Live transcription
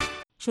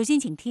首先，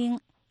请听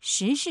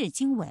时事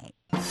经纬。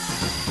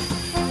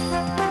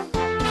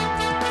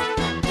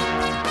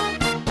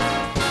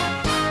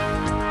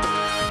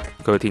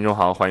各位听众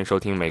好，欢迎收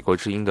听美国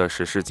之音的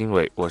时事经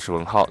纬，我是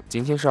文浩。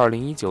今天是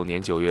2019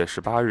年9月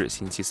18日，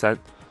星期三，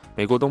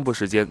美国东部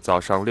时间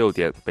早上6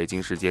点，北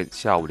京时间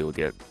下午6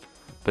点。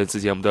本次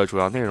节目的主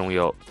要内容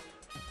有：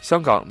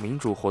香港民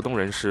主活动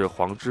人士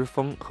黄之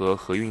锋和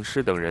何韵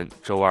诗等人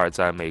周二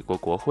在美国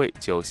国会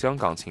就香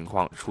港情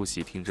况出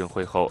席听证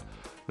会后，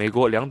美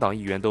国两党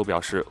议员都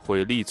表示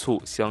会力促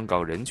香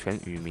港人权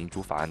与民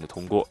主法案的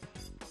通过。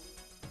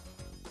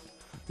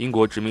英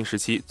国殖民时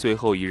期最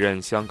后一任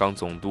香港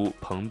总督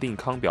彭定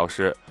康表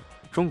示，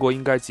中国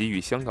应该给予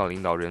香港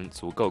领导人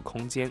足够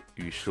空间，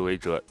与示威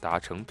者达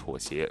成妥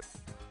协。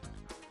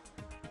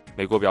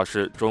美国表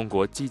示，中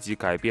国积极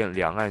改变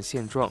两岸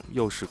现状，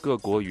诱使各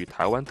国与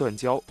台湾断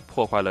交，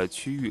破坏了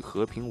区域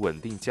和平稳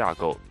定架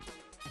构。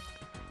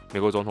美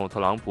国总统特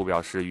朗普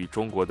表示，与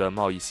中国的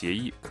贸易协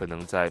议可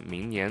能在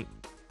明年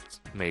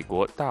美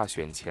国大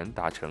选前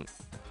达成。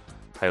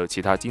还有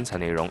其他精彩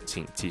内容，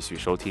请继续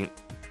收听。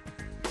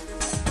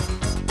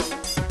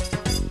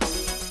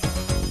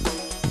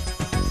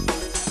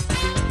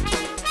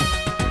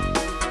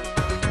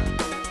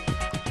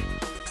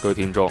各位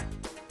听众，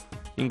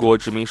英国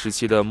殖民时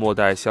期的末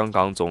代香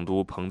港总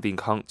督彭定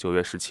康9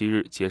月17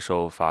日接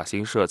受法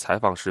新社采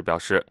访时表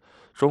示，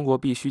中国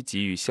必须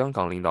给予香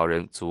港领导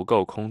人足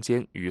够空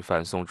间，与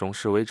反送中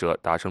示威者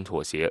达成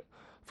妥协，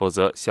否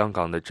则香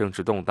港的政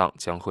治动荡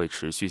将会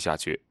持续下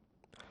去。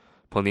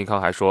彭定康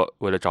还说，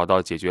为了找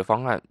到解决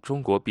方案，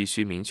中国必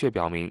须明确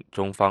表明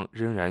中方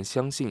仍然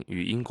相信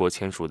与英国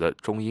签署的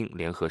中英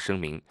联合声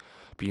明，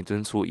并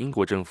敦促英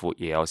国政府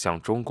也要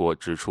向中国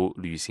指出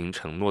履行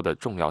承诺的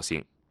重要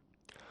性。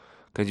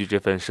根据这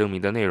份声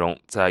明的内容，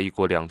在一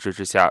国两制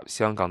之下，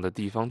香港的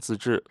地方自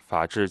治、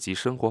法治及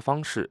生活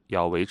方式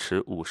要维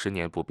持50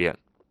年不变。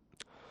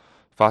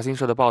法新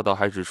社的报道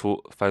还指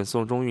出，反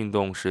送中运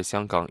动是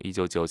香港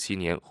1997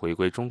年回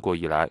归中国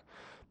以来，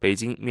北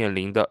京面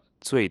临的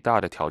最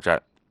大的挑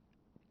战。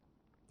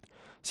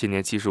现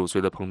年75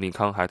岁的彭定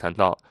康还谈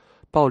到，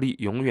暴力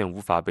永远无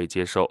法被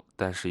接受，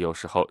但是有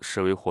时候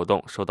示威活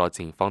动受到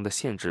警方的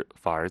限制，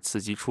反而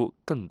刺激出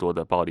更多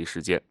的暴力事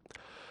件。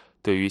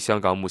对于香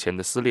港目前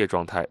的撕裂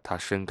状态，他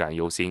深感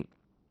忧心。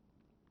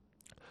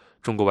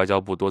中国外交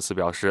部多次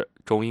表示，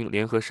中英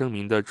联合声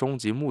明的终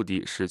极目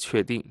的是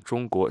确定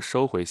中国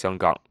收回香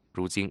港，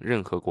如今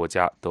任何国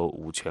家都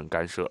无权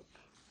干涉。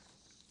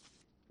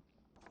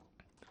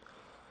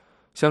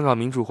香港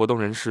民主活动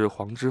人士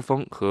黄之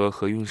锋和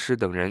何韵诗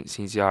等人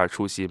星期二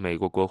出席美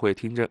国国会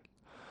听证，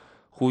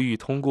呼吁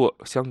通过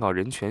香港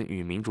人权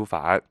与民主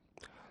法案。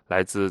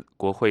来自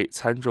国会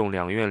参众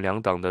两院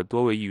两党的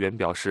多位议员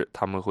表示，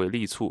他们会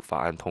力促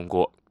法案通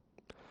过。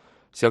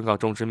香港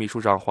众志秘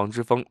书长黄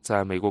之锋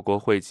在美国国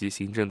会及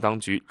行政当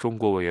局中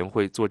国委员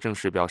会作证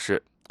时表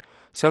示，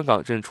香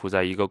港正处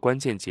在一个关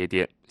键节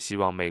点，希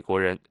望美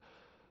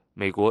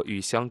国与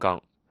香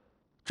港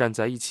站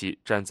在一起，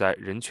站在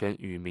人权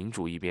与民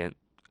主一边。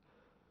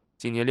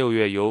今年6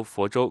月，由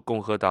佛州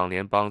共和党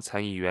联邦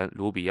参议员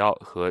卢比奥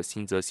和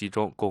新泽西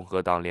州共和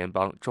党联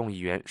邦众议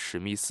员史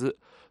密斯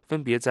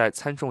分别在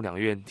参众两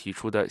院提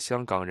出的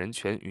香港人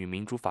权与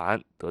民主法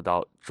案得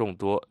到众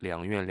多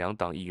两院两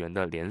党议员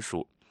的联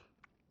署。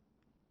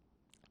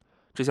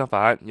这项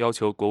法案要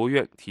求国务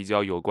院提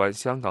交有关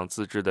香港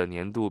自治的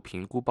年度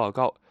评估报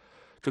告，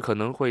这可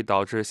能会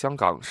导致香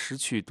港失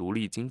去独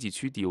立经济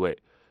区地位，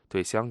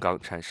对香港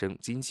产生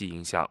经济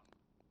影响。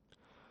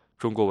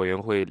中国委员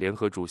会联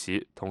合主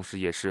席，同时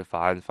也是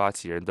法案发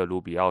起人的卢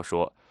比奥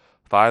说，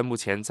法案目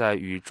前在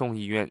与众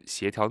议院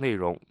协调内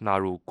容，纳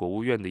入国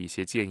务院的一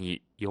些建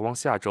议，有望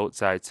下周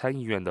在参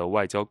议院的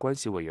外交关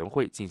系委员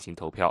会进行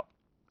投票。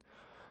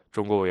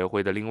中国委员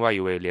会的另外一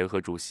位联合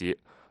主席，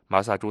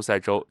马萨诸塞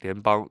州联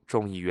邦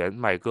众议员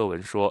麦戈文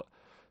说，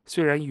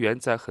虽然议员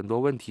在很多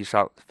问题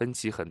上分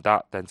歧很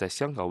大，但在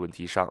香港问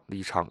题上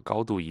立场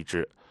高度一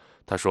致。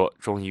他说，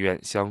众议院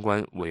相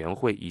关委员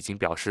会已经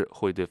表示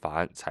会对法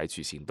案采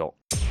取行动。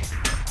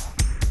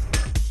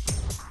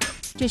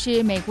这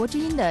是美国之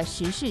音的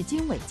时事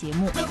经纬节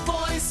目。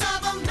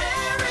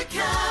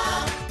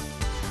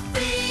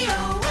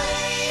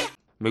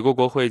美国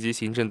国会及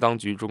行政当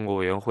局中国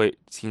委员会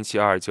星期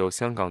二就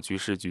香港局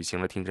势举行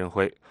了听证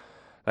会，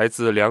来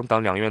自两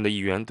党两院的议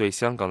员对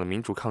香港的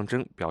民主抗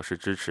争表示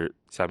支持。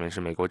下面是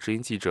美国之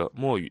音记者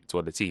莫宇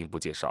做的进一步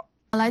介绍。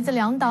来自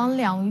两党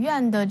两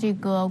院的这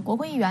个国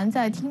会议员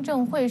在听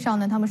证会上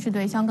呢，他们是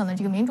对香港的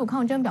这个民主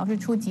抗争表示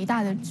出极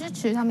大的支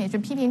持，他们也是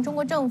批评中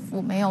国政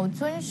府没有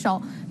遵守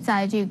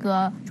在这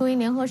个中英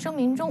联合声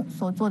明中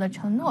所做的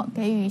承诺，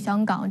给予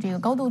香港这个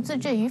高度自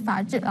治与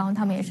法治，然后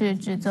他们也是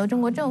指责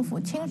中国政府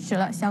侵蚀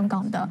了香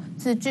港的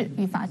自治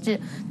与法治。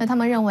那他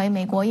们认为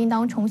美国应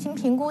当重新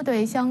评估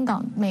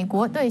美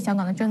国对香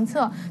港的政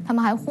策，他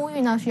们还呼吁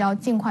呢是要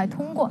尽快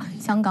通过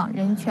香港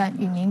人权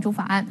与民主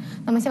法案。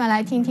那么下面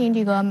来听听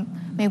这个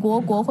美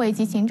国国会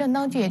及行政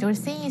当局，也就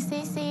是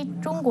CECC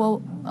中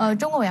国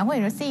委员会，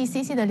也就是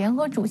CECC 的联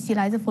合主席，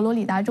来自佛罗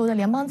里达州的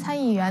联邦参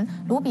议员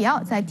卢比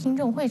奥在听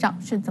证会上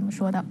是怎么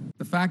说的？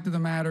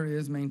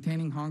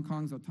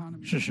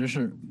事实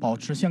是，保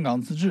持香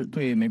港自治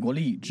对美国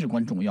利益至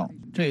关重要，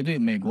这也对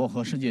美国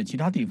和世界其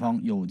他地方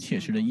有切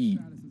实的意义。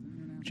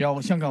只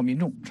要香港民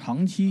众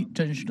长期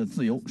真实的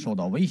自由受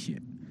到威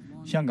胁，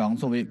香港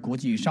作为国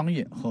际商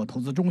业和投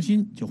资中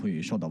心就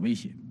会受到威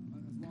胁。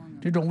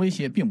这种威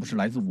胁并不是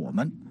来自我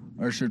们，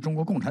而是中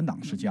国共产党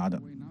施加的。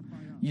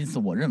因此，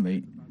我认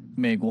为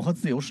美国和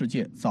自由世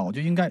界早就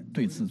应该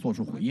对此做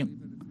出回应。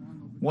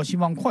我希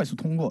望快速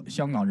通过《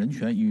香港人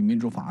权与民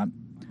主法案》，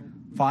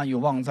法案有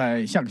望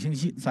在下个星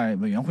期在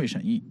委员会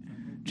审议，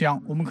这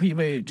样我们可以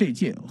为这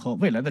届和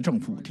未来的政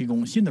府提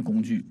供新的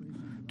工具，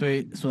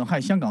对损害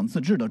香港自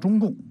治的中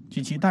共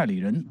及其代理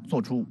人做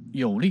出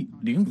有力、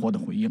灵活的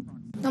回应。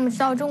那么，知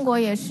道中国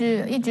也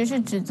是一直是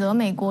指责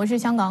美国是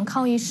香港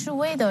抗议示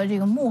威的这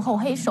个幕后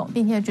黑手，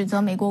并且指责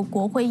美国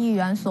国会议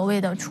员所谓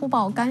的粗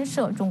暴干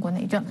涉中国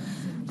内政。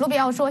卢比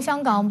奥说，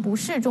香港不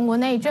是中国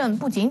内政，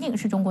不仅仅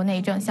是中国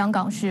内政，香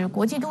港是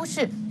国际都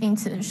市，因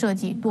此涉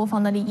及多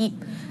方的利益。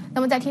那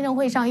么在听证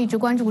会上一直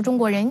关注中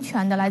国人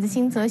权的来自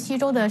新泽西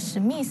州的史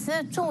密斯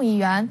众议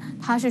员，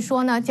他是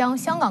说呢，将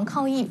香港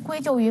抗议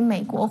归咎于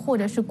美国或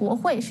者是国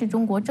会是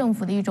中国政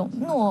府的一种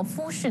懦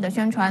夫式的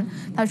宣传。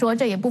他说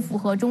这也不符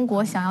合中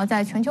国想要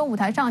在全球舞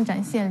台上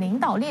展现领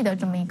导力的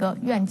这么一个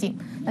愿景。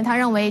那他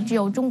认为只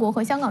有中国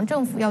和香港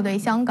政府要对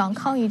香港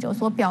抗议者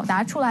所表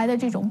达出来的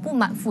这种不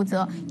满负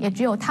责，也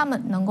只有他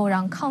们能够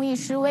让抗议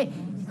示威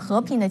和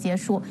平的结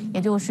束，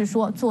也就是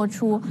说做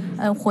出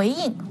回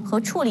应和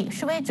处理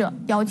示威者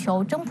要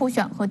求真普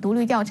选和独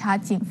立调查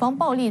警方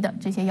暴力的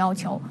这些要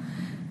求。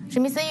史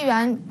密斯议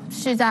员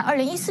是在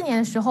2014年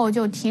的时候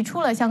就提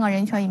出了《香港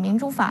人权与民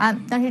主法案》，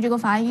但是这个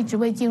法案一直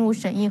未进入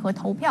审议和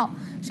投票。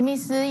史密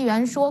斯议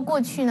员说，过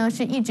去呢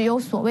是一直有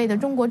所谓的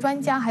中国专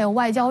家、还有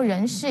外交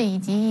人士以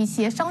及一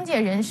些商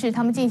界人士，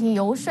他们进行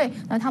游说。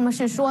那他们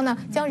是说呢，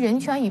将人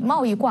权与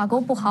贸易挂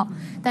钩不好。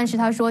但是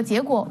他说，结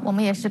果我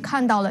们也是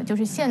看到了，就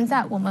是现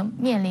在我们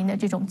面临的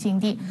这种境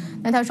地。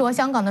那他说，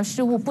香港的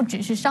事务不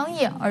只是商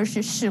业，而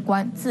是事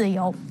关自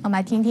由。我们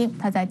来听听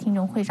他在听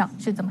证会上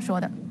是怎么说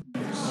的。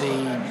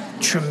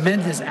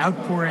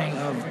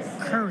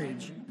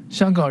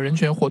香港人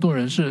权活动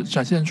人士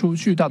展现出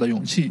巨大的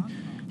勇气，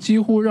几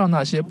乎让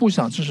那些不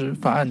想支持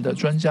法案的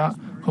专家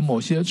和某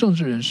些政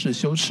治人士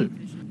羞耻。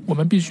我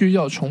们必须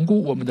要重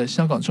估我们的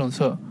香港政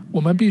策，我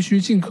们必须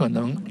尽可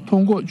能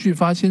通过拒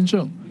发签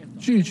证，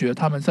拒绝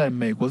他们在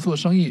美国做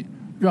生意，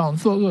让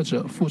作恶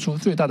者付出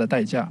最大的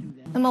代价。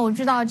那么我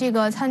知道这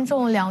个参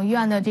众两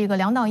院的这个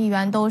两党议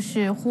员都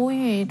是呼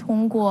吁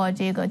通过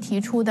这个提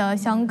出的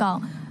香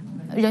港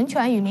人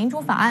权与民主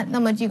法案。那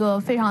么这个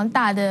非常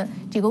大的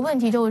这个问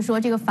题就是说，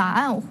这个法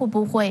案会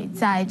不会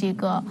在这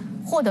个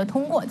获得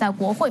通过，在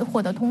国会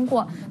获得通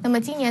过。那么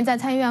今年在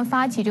参议院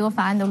发起这个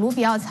法案的卢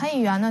比奥参议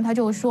员呢，他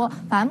就说，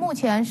法案目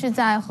前是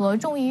在和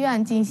众议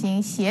院进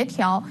行协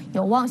调，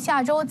有望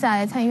下周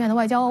在参议院的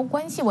外交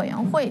关系委员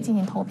会进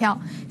行投票。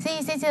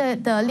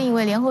CECC 的另一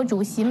位联合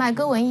主席麦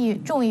戈文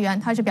众议员，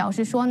他是表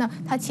示说呢，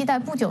他期待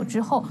不久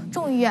之后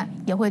众议院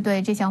也会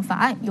对这项法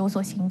案有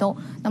所行动。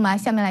那么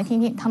下面来听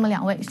听他们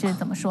两位是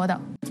怎么说的。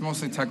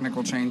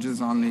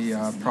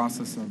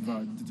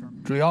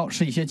主要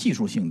是一些技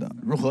术性的，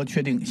如何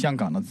确定香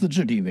港的自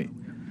治地位，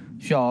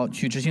需要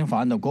去执行法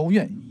案的国务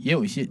院也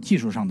有一些技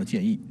术上的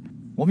建议，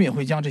我们也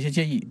会将这些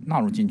建议纳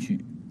入进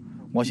去。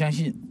我相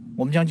信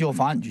我们将就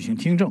法案举行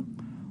听证，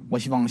我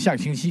希望下个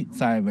星期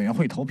在委员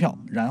会投票，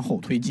然后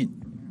推进。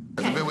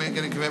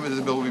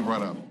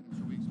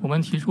我们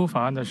提出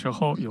法案的时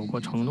候有过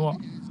承诺，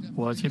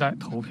我期待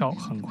投票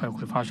很快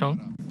会发生。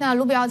那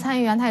卢比奥参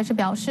议员他也是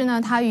表示呢，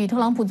他与特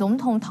朗普总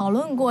统讨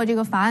论过这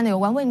个法案的有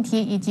关问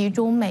题以及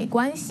中美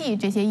关系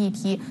这些议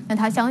题。那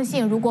他相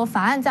信，如果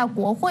法案在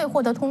国会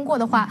获得通过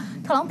的话，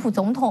特朗普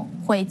总统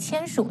会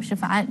签署使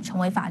法案成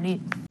为法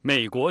律。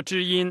美国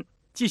之音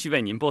继续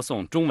为您播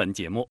送中文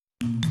节目。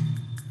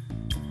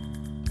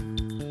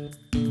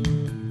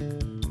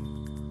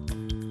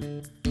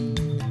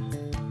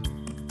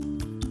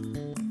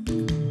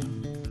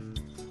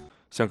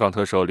香港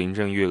特首林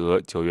郑月娥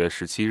9月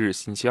17日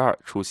星期二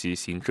出席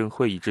行政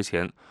会议之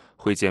前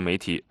会见媒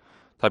体，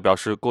他表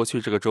示，过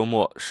去这个周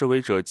末，示威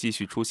者继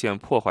续出现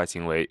破坏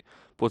行为，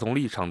不同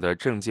立场的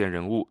政见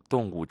人物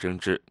动武争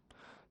执。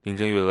林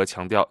郑月娥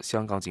强调，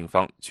香港警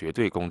方绝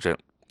对公正。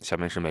下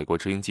面是美国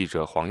之音记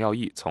者黄耀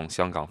义从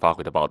香港发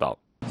回的报道。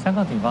香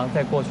港警方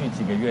在过去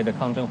几个月的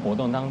抗争活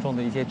动当中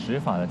的一些执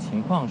法的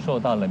情况受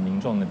到了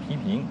民众的批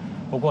评。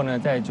不过呢，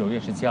在9月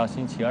17号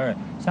星期二，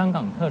香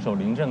港特首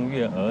林郑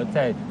月娥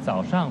在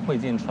早上会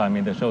见传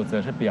媒的时候，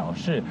则是表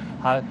示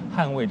她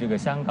捍卫这个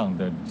香港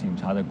的警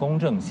察的公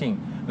正性。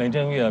林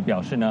郑月娥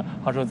表示呢，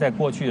她说在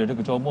过去的这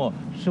个周末，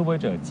示威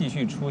者继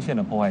续出现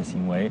了破坏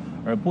行为，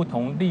而不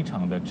同立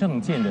场的政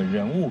见的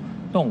人物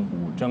动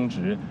武争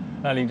执。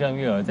那林郑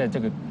月娥在这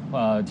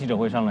个记者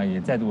会上呢，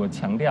也再度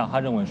强调，她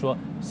认为说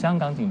香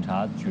港警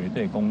察绝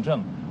对公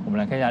正。我们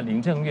来看一下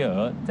林郑月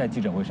娥在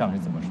记者会上是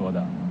怎么说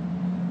的。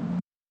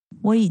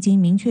我已经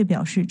明确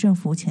表示，政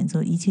府谴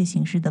责一切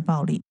形式的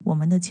暴力，我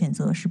们的谴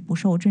责是不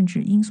受政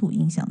治因素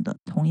影响的。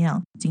同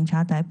样，警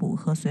察逮捕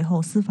和随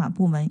后司法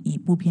部门以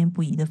不偏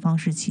不倚的方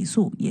式起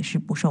诉，也是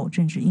不受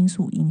政治因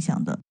素影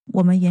响的。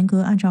我们严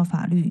格按照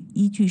法律，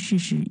依据事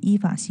实依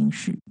法行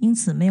事，因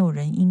此没有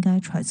人应该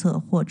揣测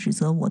或指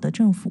责我的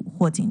政府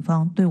或警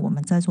方对我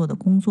们在做的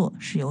工作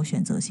是有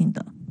选择性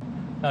的。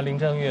那林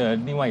郑月娥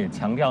另外也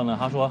强调呢，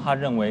他说他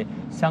认为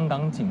香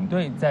港警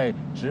队在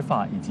执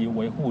法以及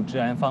维护治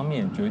安方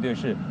面绝对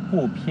是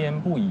不偏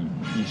不倚，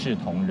一视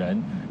同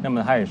仁。那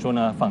么他也说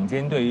呢，坊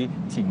间对于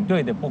警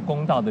队的不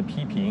公道的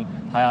批评，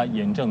他要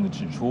严正的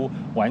指出，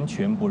完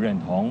全不认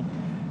同。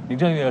林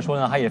郑月娥说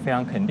呢，他也非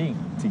常肯定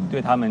警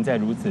队他们在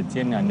如此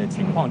艰难的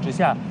情况之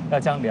下，要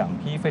将两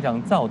批非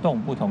常躁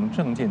动、不同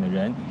政见的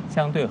人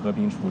相对和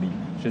平处理，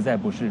实在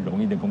不是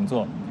容易的工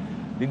作。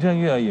林郑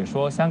月娥也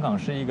说，香港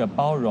是一个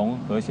包容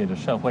和谐的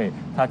社会，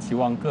她期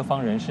望各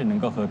方人士能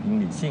够和平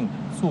理性，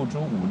诉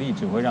诸武力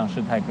只会让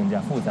事态更加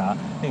复杂，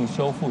令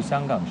修复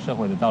香港社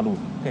会的道路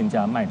更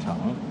加漫长。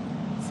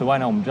此外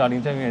呢，我们知道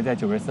林郑月娥在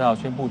9月4号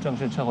宣布正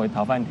式撤回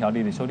逃犯条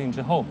例的修订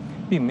之后，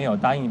并没有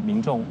答应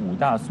民众5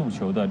大诉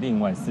求的另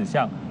外4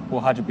项，不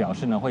过她只表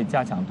示呢会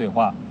加强对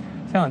话。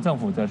香港政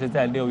府则是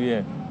在9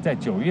月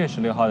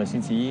16号的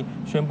星期一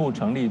宣布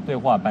成立对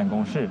话办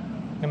公室。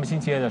那么星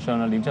期二的时候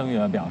呢，林郑月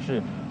娥表示，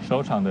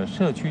首场的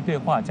社区对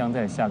话将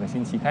在下个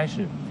星期开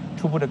始。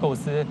初步的构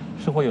思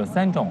是会有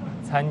3种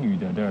参与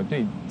的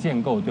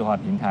建构对话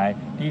平台。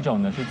第一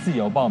种呢是自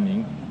由报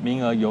名，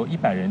名额由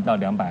100人到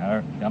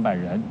200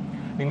人。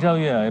林郑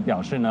月娥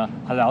表示呢，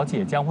她了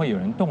解将会有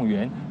人动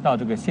员到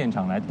这个现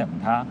场来等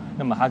她，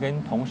那么她跟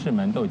同事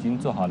们都已经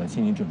做好了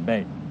心理准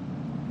备。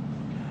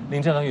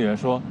林郑月娥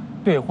说，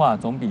对话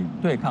总比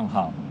对抗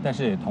好，但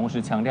是也同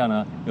时强调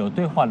呢，有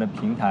对话的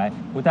平台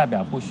不代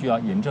表不需要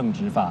严正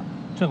执法，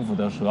政府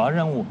的首要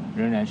任务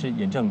仍然是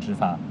严正执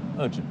法，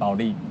遏制暴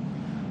力。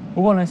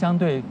不过呢，相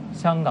对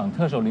香港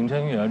特首林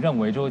郑月娥认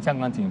为，就是香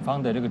港警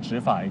方的这个执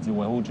法以及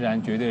维护治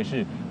安绝对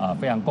是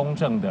非常公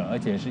正的，而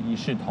且是一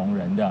视同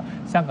仁的。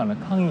香港的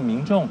抗议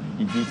民众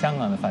以及香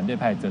港的反对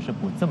派则是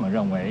不这么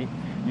认为。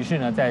于是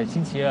呢，在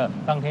星期二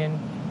当天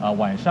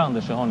晚上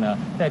的时候呢，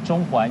在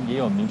中环也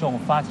有民众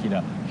发起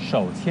了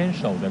手牵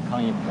手的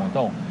抗议活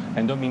动。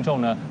很多民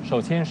众呢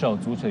手牵手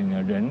组成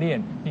了人链，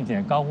并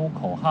且高呼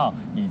口号，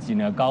以及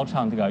呢高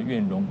唱这个“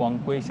愿荣光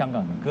归香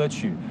港”的歌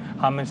曲。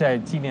他们在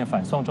纪念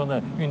反送中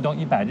的运动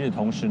100日的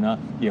同时呢，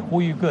也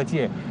呼吁各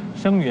界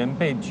声援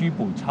被拘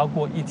捕超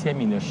过1000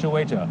名的示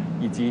威者，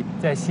以及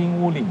在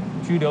新屋岭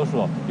拘留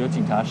所有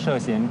警察涉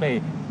嫌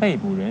被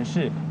捕人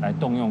士来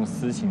动用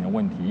私刑的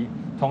问题。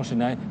同时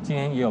呢，今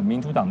天也有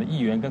民主党的议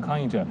员跟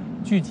抗议者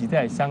聚集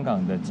在香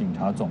港的警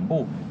察总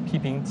部，批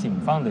评警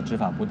方的执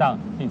法不当，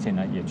并且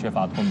呢也缺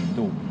乏透明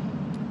度。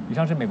以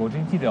上是美国之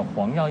音记者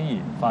黄耀义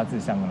发自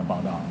香港的报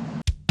道。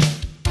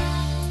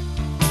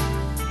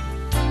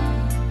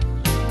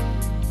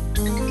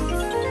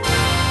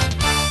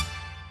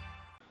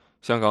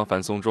香港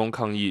反送中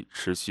抗议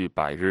持续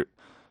100日，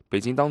北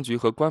京当局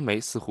和官媒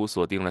似乎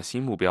锁定了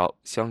新目标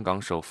——香港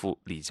首富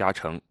李嘉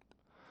诚。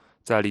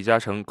在李嘉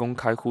诚公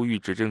开呼吁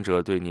执政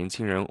者对年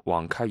轻人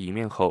网开一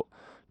面后，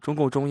中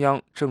共中央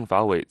政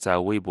法委在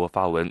微博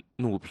发文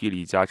怒批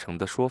李嘉诚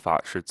的说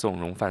法是纵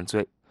容犯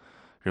罪。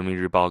人民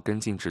日报跟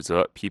进指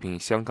责，批评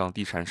香港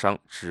地产商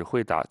只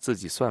会打自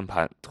己算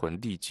盘，囤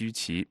地居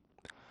奇。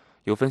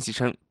有分析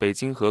称，北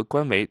京和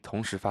官媒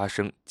同时发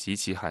声极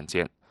其罕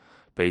见。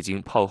北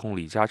京炮轰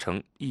李嘉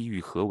诚，意欲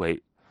何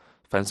为？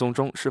反送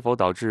中是否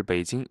导致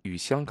北京与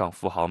香港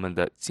富豪们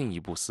的进一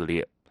步撕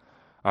裂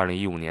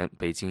？2015年，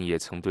北京也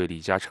曾对李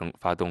嘉诚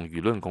发动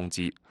舆论攻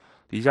击，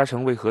李嘉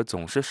诚为何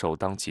总是首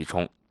当其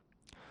冲？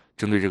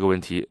针对这个问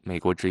题，美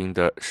国之音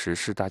的时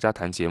事大家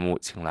谈节目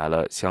请来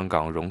了香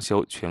港荣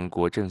休全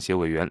国政协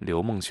委员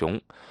刘梦熊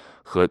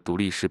和独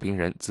立时评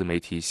人、自媒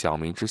体小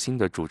明之星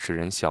的主持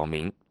人小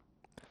明。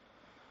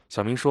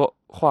小明说，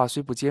话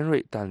虽不尖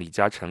锐，但李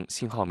嘉诚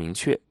信号明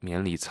确，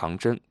绵里藏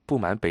针，不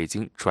满北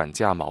京转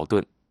嫁矛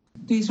盾。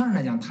对于商人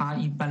来讲，他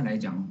一般来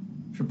讲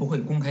是不会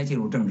公开介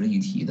入政治议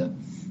题的，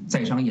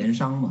在商言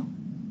商嘛。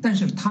但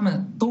是他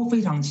们都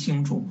非常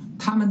清楚，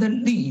他们的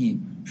利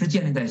益是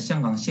建立在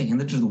香港现行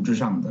的制度之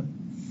上的。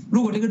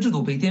如果这个制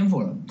度被颠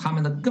覆了，他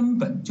们的根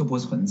本就不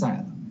存在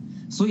了。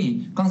所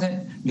以刚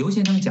才刘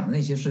先生讲的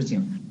那些事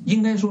情，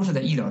应该说是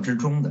在意料之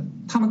中的。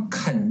他们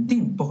肯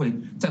定不会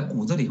在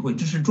骨子里会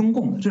支持中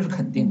共的，这是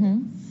肯定的。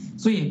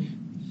所以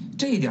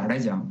这一点来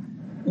讲，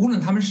无论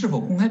他们是否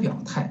公开表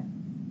态，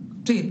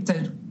这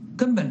在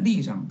根本利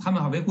益上，他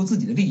们要维护自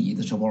己的利益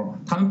的时候，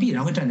他们必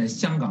然会站在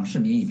香港市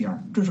民一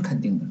边，这是肯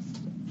定的。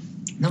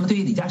那么对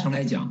于李嘉诚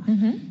来讲，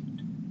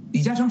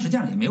李嘉诚实际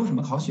上也没有什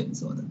么好选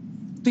择的。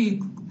对于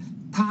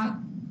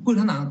他，共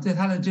产党对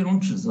他的这种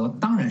指责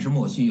当然是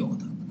莫须有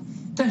的，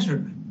但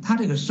是他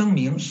这个声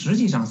明实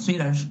际上虽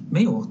然是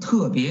没有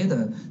特别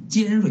的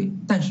尖锐，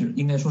但是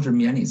应该说是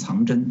绵里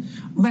藏针，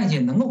外界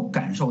能够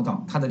感受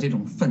到他的这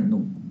种愤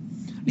怒。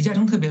李嘉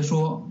诚特别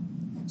说，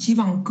希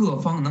望各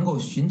方能够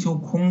寻求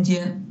空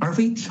间，而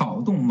非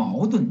挑动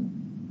矛盾。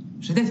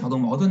谁在挑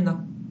动矛盾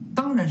呢？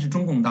当然是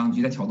中共当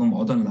局在挑动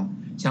矛盾了，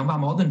想把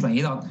矛盾转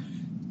移到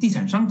地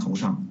产商头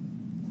上，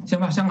想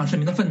把香港市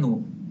民的愤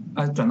怒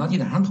转到地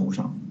产商头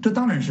上。这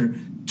当然是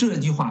这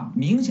句话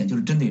明显就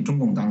是针对中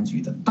共当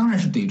局的，当然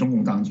是怼中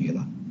共当局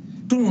了。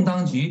中共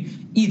当局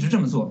一直这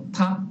么做，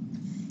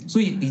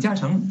所以李嘉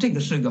诚这个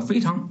是一个非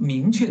常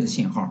明确的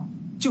信号，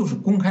就是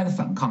公开的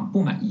反抗，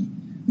不满意。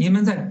你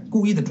们在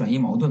故意的转移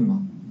矛盾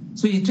吗？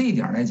所以这一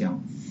点来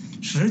讲，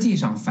实际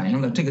上反映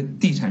了这个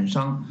地产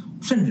商，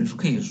甚至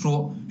可以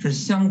说是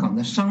香港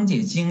的商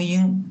界精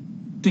英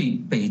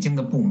对北京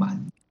的不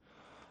满。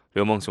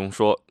刘梦熊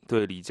说，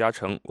对李嘉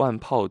诚万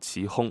炮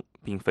齐轰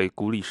并非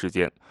孤立事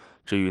件，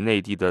这与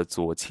内地的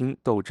左倾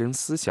斗争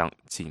思想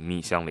紧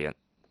密相连。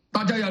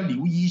大家要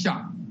留意一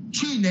下，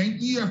去年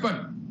1月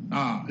份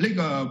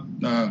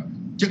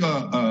这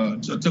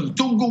个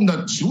中共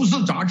的《求是》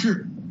杂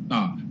志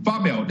发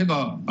表这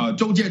个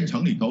周建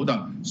成里头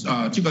的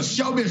这个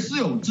消灭私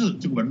有制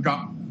这个文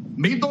章，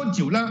没多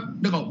久呢，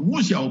那个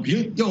吴小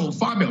平又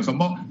发表什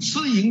么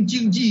私营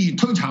经济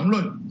推强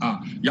论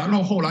然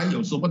后后来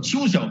有什么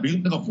邱小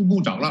平那个副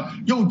部长了，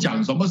又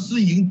讲什么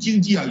私营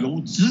经济由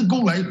职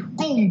工来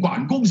共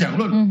管共享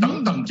论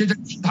等等，这些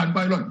奇谈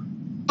怪论，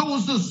都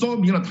是说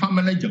明了他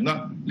们来讲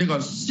呢，那个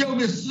消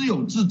灭私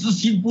有制之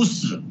心不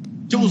死，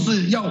就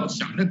是要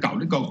想着搞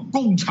那个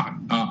共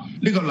产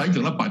那个来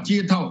讲呢，把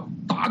街道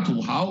打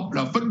土豪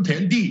分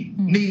田地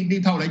那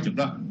套来讲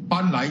呢，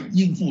搬来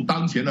应付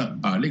当前的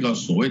那个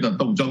所谓的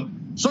斗争。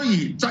所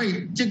以在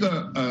这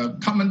个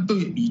他们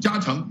对李嘉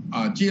诚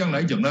这样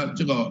来讲呢，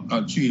这个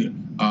去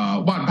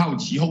万炮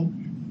齐轰，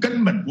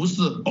根本不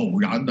是偶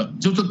然的，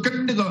就是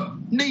跟那个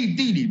内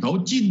地里头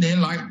近年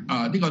来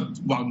那个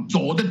往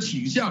左的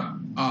倾向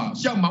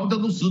向毛泽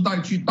东时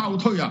代去倒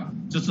退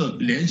就是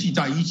联系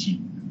在一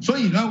起。所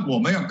以呢，我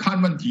们要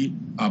看问题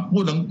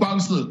不能光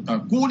是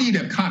孤立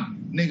的看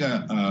那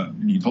个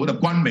里头的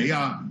官媒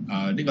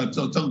那个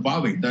政法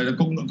委的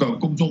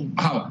公众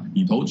号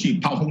里头去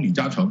炮轰李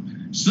嘉诚。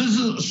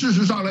事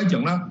实上来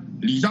讲呢，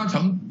李嘉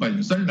诚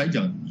本身来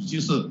讲已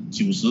经是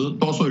90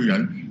多岁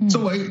人，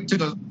作为这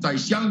个在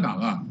香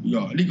港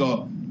有那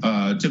个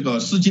这个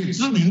世界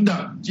知名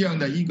的这样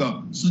的一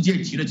个世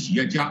界级的企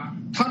业家，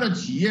他的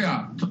企业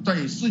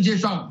在世界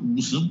上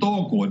50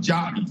多个国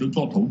家里头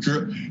做投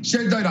资，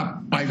现在呢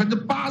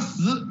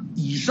80%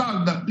以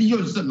上的利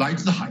润是来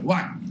自海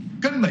外，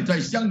根本在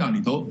香港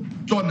里头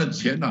赚的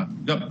钱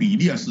的比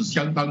例是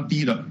相当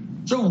低的。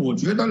所以我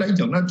觉得来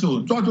讲呢，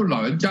就抓住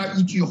老人家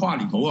一句话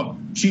里头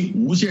去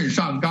无限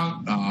上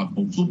纲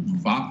口诛笔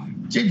伐，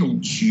这种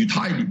取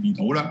态里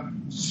头呢，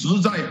实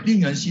在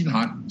令人心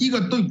寒。一个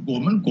对我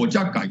们国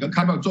家改革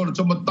开放做了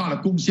这么大的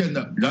贡献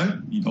的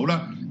人里头呢，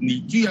你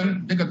居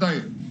然那个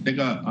在那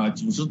个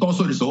90多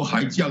岁的时候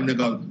还这样那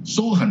个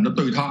凶狠的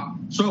对他，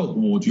所以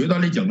我觉得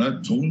来讲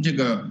呢，从这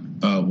个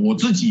我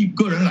自己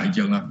个人来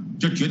讲呢，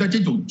就觉得这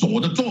种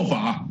左的做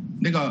法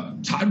那个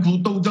残酷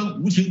斗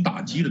争、无情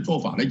打击的做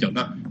法来讲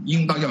呢，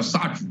应当要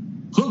杀止。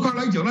何况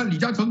来讲呢，李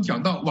嘉诚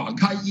讲到网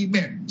开一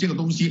面这个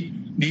东西，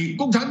你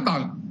共产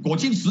党国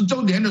庆10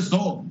周年的时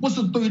候，不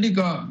是对那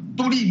个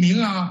杜立明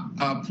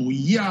溥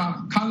仪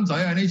康泽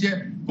那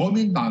些国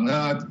民党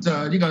的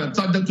那个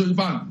战争罪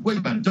犯、为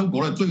本周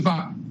国的罪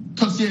犯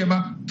特赦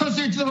吗？特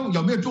赦之后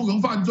有没有纵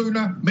容犯罪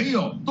呢？没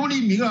有。杜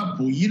立明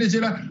溥仪那些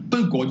呢，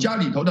对国家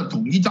里头的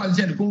统一战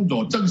线的工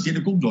作、政协的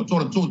工作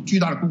做巨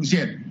大的贡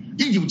献。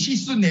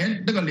1974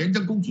年那个廉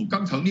政公署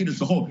刚成立的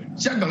时候，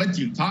香港的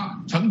警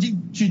察曾经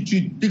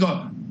去那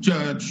个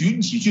群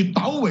起去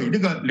捣毁那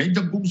个廉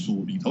政公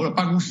署里头的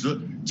办公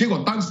室，结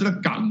果当时的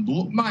港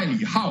督麦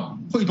理浩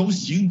会同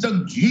行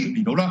政局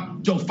里头呢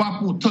就发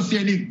布特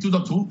赦令，就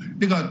是从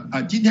那个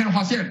今天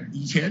发现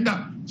以前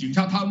的警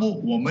察贪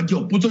污我们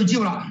就不追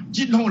究了，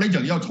今后来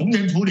讲要从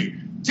严处理。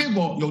结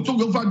果有纵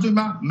容犯罪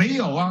吗？没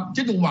有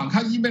这种网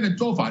开一面的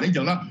做法来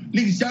讲呢，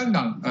令香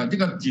港这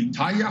个警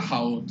察也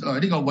好，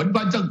那个文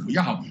官政府也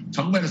好，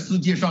成为了世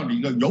界上的一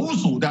个有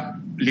属的、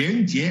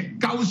廉洁、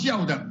高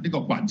效的那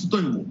个管制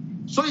队伍。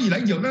所以来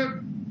讲呢，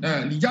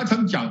李嘉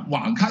诚讲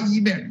网开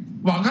一面，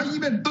网开一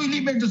面对立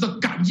面就是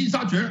赶尽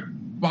杀绝，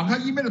网开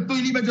一面的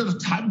对立面就是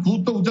残酷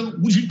斗争、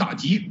无情打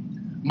击。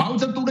毛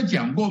泽东都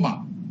讲过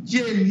嘛，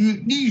鉴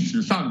于历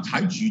史上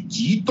采取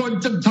极端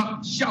政策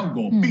效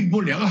果并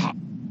不良好。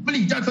那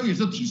李嘉诚也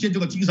是体现这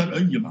个精神而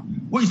已嘛？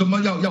为什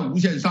么要无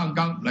限上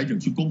纲来讲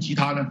去攻击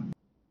他呢？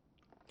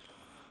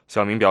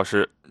小明表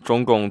示，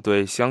中共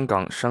对香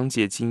港商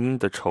界精英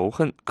的仇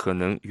恨可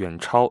能远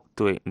超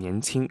对年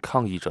轻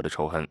抗议者的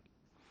仇恨。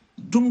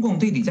中共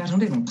对李嘉诚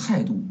这种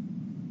态度，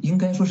应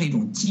该说是一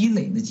种积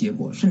累的结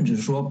果，甚至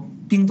说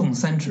冰冻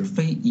3尺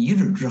非一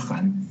日之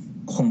寒，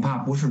恐怕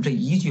不是这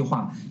一句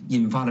话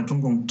引发了中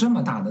共这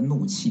么大的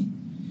怒气。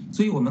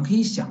所以我们可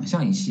以想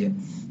象一些，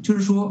就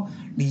是说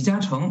李嘉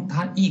诚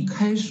他一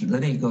开始的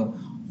那个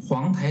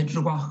黄台之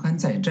瓜何堪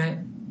再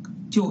摘，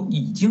就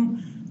已经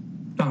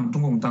让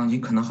中共当局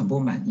可能很不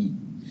满意。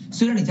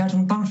虽然李嘉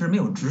诚当时没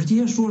有直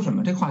接说什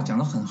么，这话讲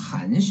得很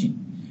含蓄，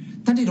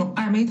但这种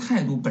暧昧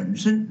态度本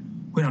身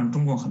会让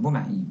中共很不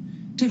满意。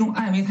这种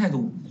暧昧态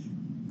度，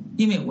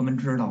因为我们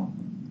知道，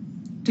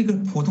这个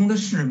普通的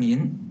市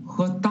民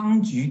和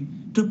当局，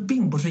这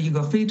并不是一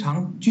个非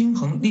常均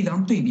衡、力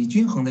量对比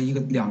均衡的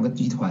两个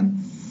集团。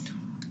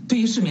对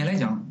于市民来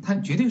讲，它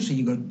绝对是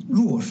一个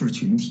弱势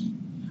群体，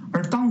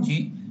而当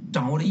局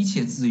掌握了一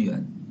切资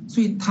源，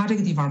所以他这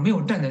个地方没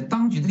有站在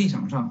当局的立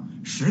场上，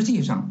实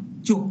际上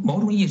就某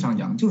种意义上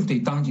讲，就是对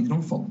当局的一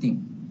种否定。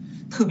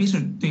特别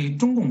是对于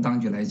中共当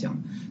局来讲，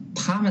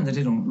他们的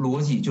这种逻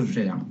辑就是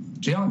这样：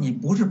只要你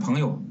不是朋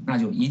友，那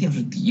就一定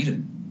是敌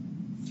人。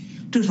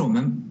这是我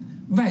们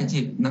外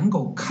界能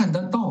够看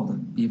得到的。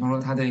比方说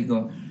他这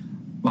个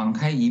网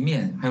开一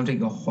面，还有这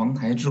个黄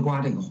台之瓜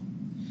这个，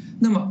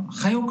那么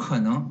还有可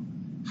能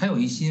还有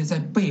一些在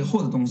背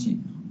后的东西，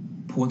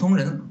普通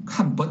人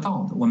看不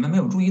到的，我们没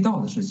有注意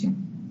到的事情。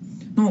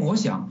那么我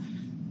想，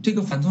这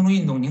个反送中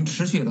运动已经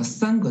持续了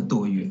3个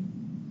多月。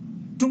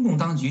中共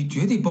当局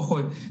绝对不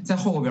会在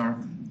后边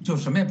就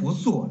什么也不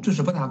做，这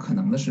是不大可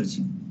能的事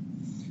情。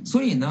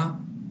所以呢，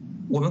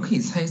我们可以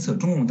猜测，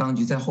中共当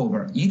局在后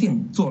边一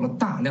定做了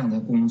大量的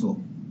工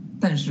作，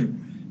但是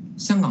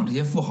香港这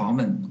些富豪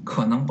们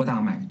可能不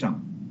大买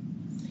账。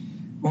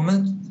我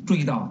们注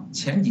意到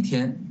前几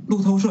天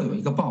路透社有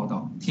一个报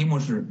道，题目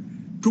是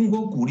“中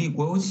国鼓励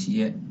国有企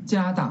业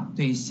加大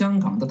对香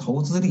港的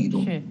投资力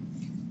度”。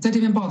在这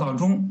篇报道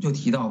中就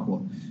提到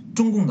过，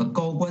中共的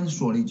高官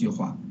说了一句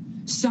话：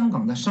香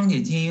港的商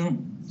业精英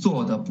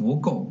做得不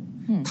够，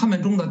他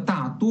们中的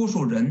大多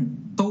数人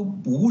都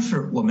不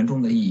是我们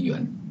中的一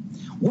员。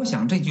我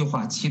想这句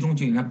话其中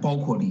就应该包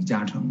括李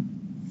嘉诚。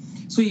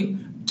所以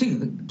这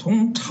个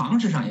从常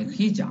识上也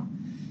可以讲，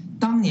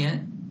当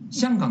年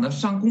香港的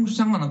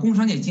工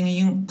商界精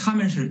英，他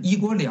们是一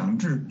国两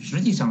制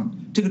实际上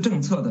这个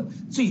政策的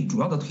最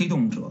主要的推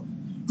动者。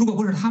如果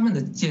不是他们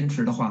的坚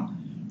持的话，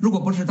如果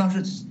不是当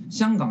时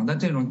香港的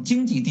这种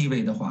经济地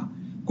位的话，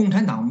共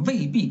产党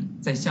未必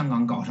在香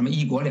港搞什么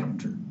一国两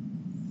制。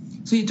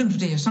所以正是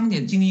这些商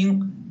界精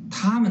英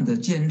他们的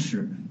坚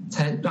持，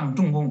才让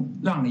中共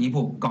让了一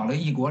步，搞了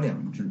一国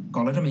两制，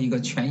搞了这么一个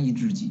权宜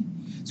之计。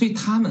所以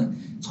他们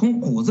从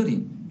骨子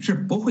里是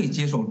不会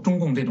接受中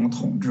共这种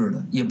统治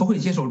的，也不会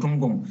接受中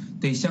共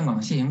对香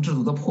港现行制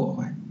度的破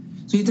坏。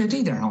所以在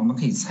这点上，我们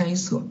可以猜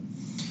测，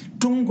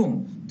中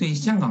共对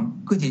香港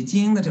各界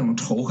精英的这种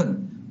仇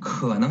恨，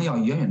可能要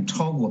远远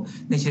超过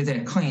那些在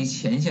抗疫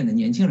前线的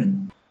年轻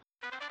人。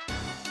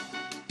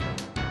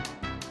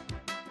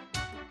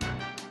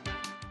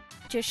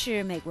这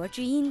是美国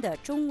之音的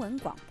中文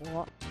广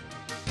播。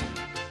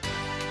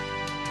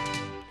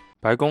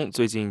白宫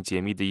最近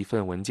解密的一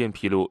份文件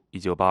披露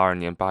，1982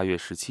年8月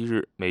17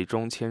日，美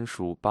中签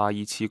署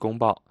817公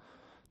报。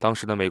当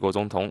时的美国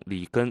总统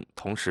里根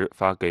同时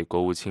发给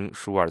国务卿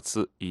舒尔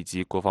茨以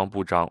及国防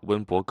部长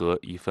温伯格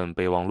一份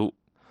备忘录。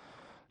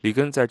里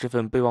根在这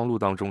份备忘录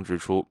当中指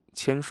出，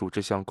签署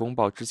这项公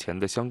报之前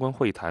的相关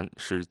会谈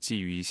是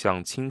基于一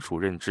项清楚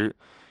认知，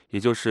也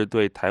就是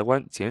对台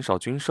湾减少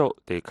军售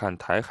得看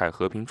台海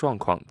和平状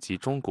况及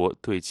中国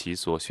对其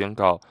所宣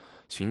告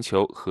寻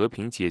求和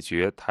平解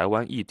决台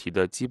湾议题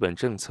的基本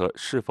政策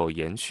是否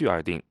延续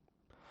而定。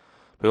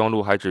备忘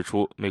录还指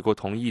出，美国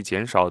同意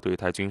减少对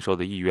台军售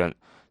的意愿，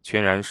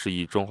全然是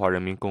以中华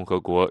人民共和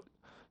国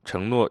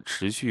承诺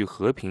持续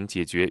和平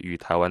解决与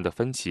台湾的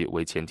分歧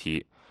为前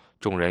提。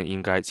众人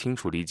应该清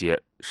楚理解，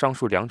上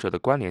述两者的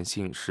关联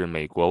性是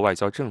美国外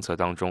交政策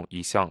当中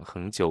一项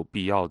恒久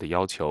必要的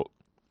要求。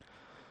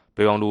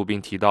备忘录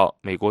并提到，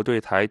美国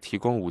对台提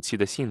供武器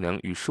的性能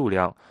与数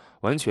量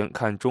完全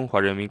看中华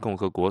人民共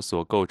和国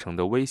所构成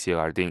的威胁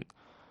而定。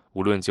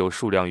无论就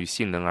数量与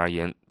性能而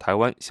言，台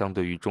湾相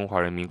对于中华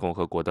人民共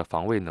和国的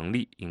防卫能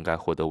力应该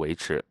获得维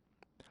持。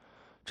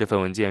这份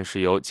文件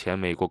是由前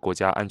美国国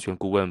家安全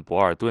顾问博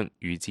尔顿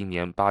于今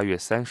年8月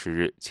30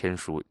日签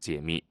署解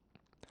密。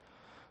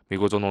美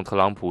国总统特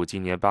朗普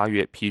今年8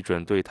月批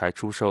准对台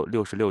出售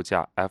66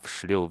架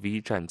F-16V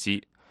战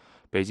机。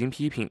北京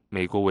批评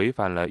美国违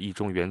反了一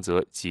中原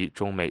则及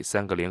中美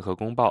3个联合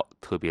公报，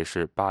特别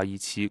是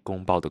817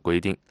公报的规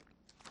定。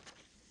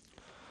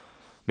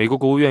美国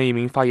国务院一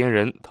名发言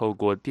人透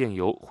过电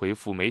邮回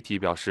复媒体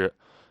表示，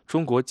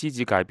中国积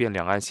极改变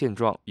两岸现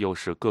状，又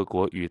使各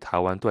国与台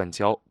湾断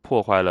交，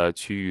破坏了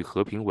区域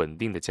和平稳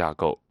定的架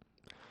构。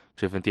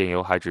这份电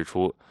邮还指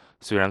出，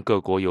虽然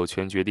各国有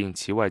权决定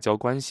其外交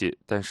关系，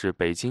但是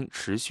北京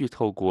持续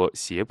透过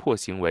胁迫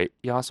行为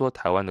压缩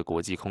台湾的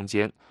国际空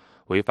间，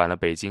违反了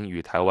北京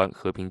与台湾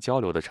和平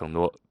交流的承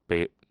诺，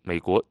美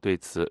国对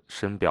此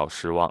深表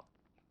失望。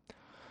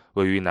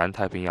位于南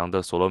太平洋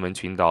的所罗门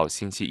群岛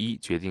星期一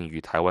决定与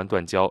台湾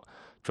断交，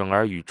转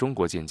而与中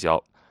国建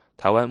交。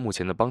台湾目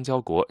前的邦交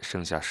国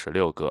剩下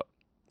16个。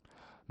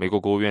美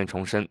国国务院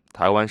重申，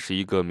台湾是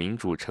一个民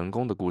主成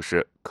功的故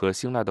事，可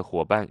信赖的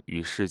伙伴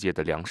与世界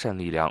的良善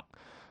力量。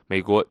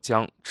美国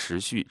将持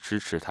续支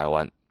持台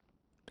湾。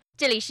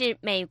这里是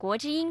美国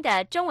之音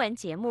的中文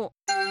节目。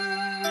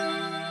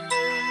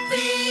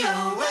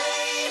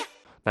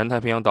南太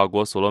平洋岛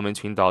国所罗门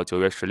群岛9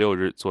月16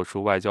日做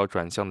出外交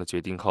转向的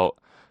决定后，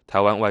台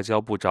湾外交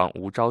部长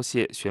吴钊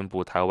燮宣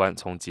布，台湾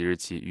从即日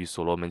起与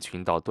所罗门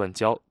群岛断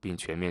交，并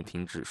全面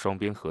停止双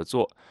边合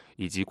作，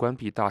以及关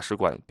闭大使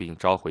馆并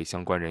召回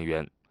相关人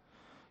员。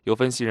有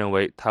分析认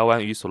为，台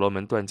湾与所罗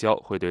门断交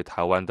会对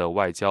台湾的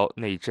外交、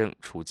内政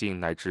处境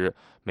乃至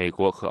美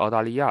国和澳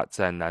大利亚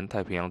在南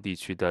太平洋地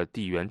区的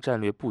地缘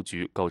战略布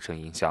局构成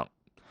影响。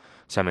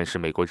下面是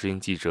美国之音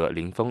记者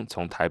林峰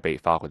从台北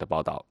发回的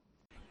报道。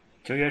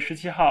9月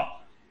17号，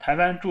台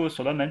湾驻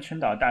所罗门群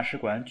岛大使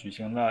馆举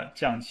行了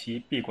降旗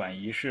闭馆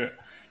仪式。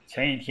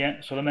前一天，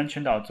所罗门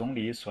群岛总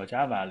理索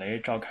加瓦雷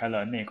召开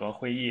了内阁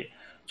会议，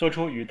做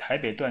出与台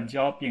北断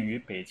交并与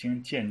北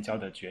京建交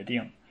的决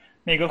定。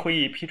内阁会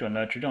议批准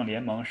了执政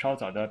联盟稍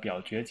早的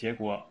表决结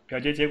果，表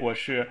决结果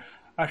是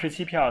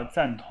27票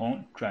赞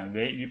同转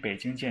为与北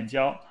京建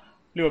交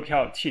，6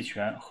票弃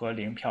权和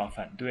0票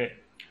反对。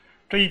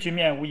这一局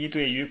面无疑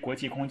对于国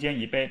际空间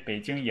已被北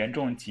京严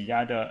重挤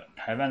压的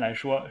台湾来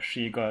说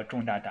是一个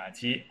重大打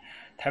击。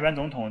台湾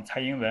总统蔡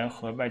英文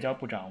和外交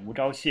部长吴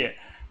钊燮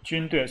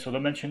均对所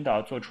罗门群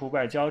岛做出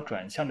外交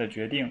转向的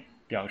决定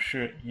表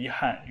示遗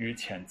憾与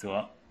谴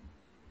责。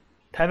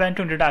台湾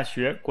政治大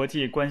学国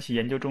际关系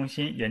研究中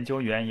心研究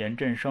员严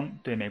振声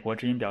对美国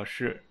之音表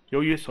示，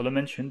由于所罗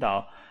门群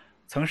岛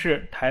曾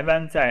是台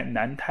湾在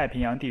南太平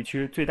洋地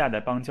区最大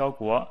的邦交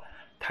国，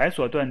台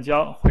所断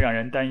交会让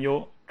人担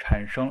忧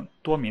产生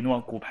多米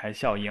诺骨牌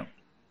效应。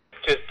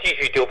就继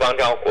续丢邦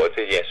交国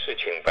这件事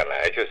情本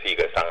来就是一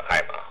个伤害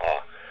嘛，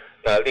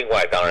那另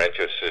外当然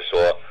就是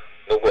说，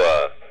如果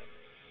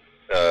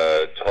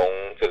从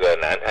这个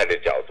南太的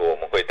角度，我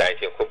们会担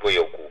心会不会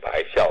有骨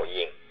牌效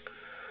应，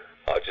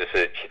就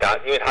是其他，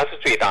因为它是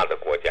最大的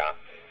国家，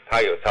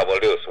它有差不多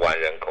60万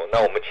人口，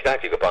那我们其他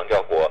几个邦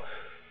交国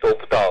都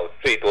不到，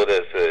最多的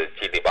是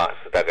基里巴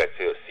斯大概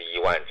只有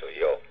11万左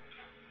右，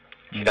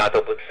其他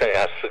都不，剩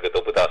下4个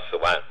都不到10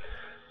万，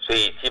所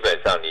以基本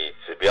上你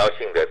指标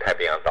性的太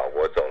平洋岛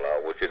国走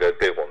了，我觉得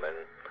对我们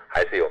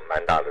还是有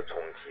蛮大的冲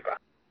击吧。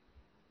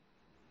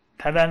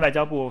台湾外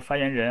交部发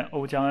言人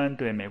欧江恩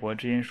对美国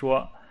之音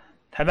说，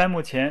台湾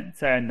目前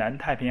在南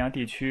太平洋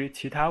地区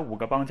其他5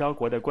个邦交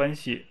国的关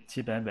系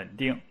基本稳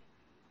定。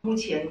目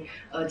前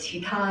其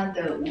他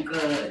的5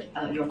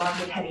个友邦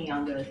在太平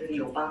洋的这个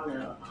友邦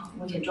呢，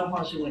目前状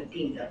况是稳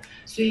定的，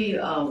所以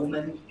我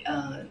们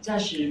暂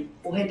时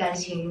不会担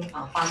心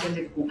发生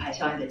这个骨牌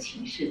效应的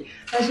情势，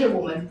但是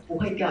我们不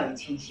会掉以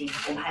轻心，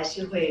我们还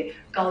是会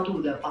高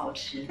度的保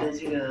持的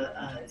这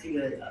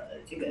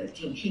个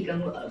警惕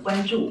跟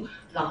关注，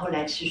然后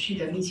来持续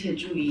的密切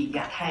注意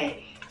亚太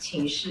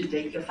情势的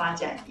一个发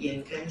展，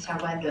也跟相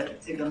关的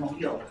这个盟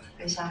友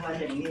跟相关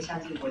的理念相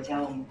近国家，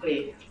我们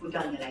会不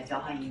断的来交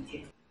换意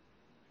见。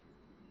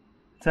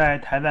在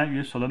台湾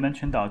与所罗门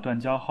群岛断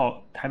交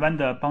后，台湾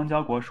的邦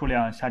交国数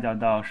量下降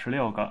到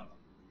16个，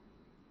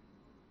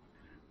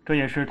这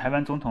也是台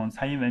湾总统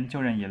蔡英文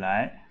就任以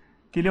来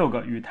第6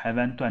个与台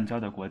湾断交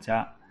的国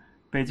家。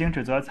北京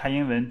指责蔡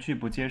英文拒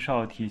不接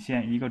受体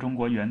现一个中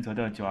国原则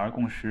的9·2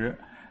共识，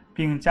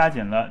并加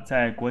紧了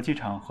在国际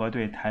场合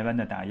对台湾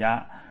的打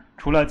压。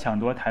除了抢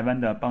夺台湾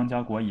的邦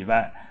交国以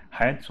外，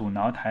还阻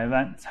挠台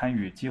湾参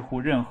与几乎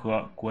任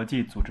何国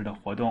际组织的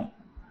活动。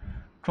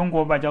中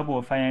国外交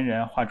部发言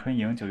人华春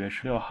莹9月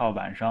16号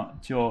晚上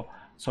就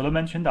所罗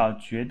门群岛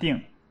决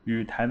定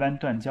与台湾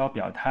断交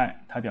表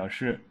态，他表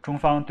示，中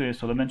方对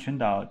所罗门群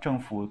岛政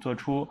府做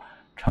出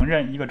承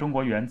认一个中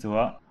国原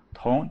则，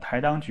同台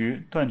当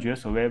局断绝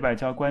所谓外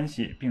交关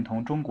系并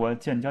同中国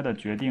建交的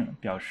决定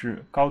表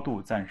示高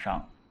度赞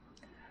赏。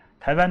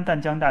台湾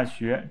淡江大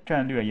学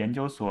战略研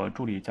究所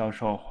助理教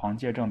授黄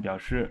介正表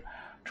示，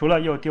除了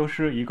又丢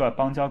失一个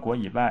邦交国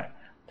以外，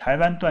台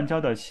湾断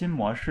交的新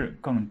模式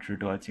更值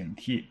得警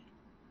惕。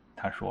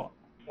他说，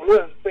无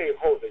论背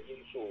后的因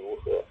素如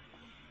何，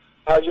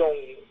他用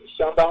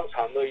相当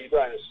长的一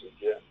段时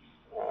间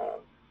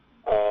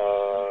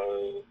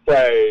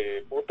在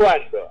不断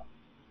的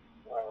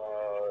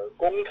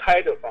公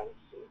开的方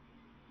式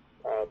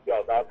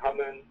表达他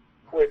们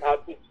为他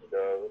自己的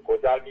国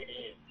家利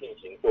益进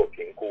行做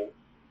评估，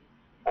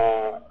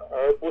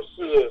而不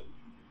是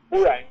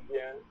忽然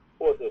间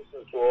或者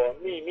是说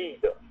秘密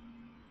的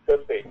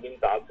跟北京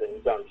达成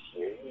这样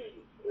协议，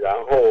然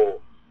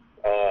后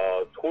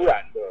突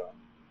然的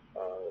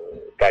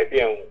改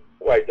变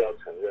外交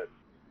承认。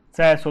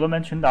在所罗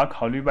门群岛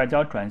考虑外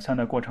交转向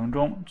的过程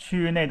中，区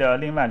域内的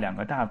另外2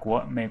个大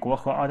国美国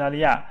和澳大利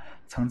亚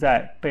曾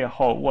在背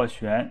后斡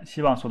旋，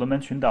希望所罗门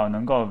群岛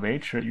能够维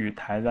持与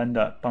台湾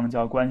的邦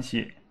交关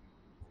系。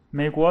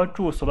美国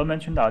驻所罗门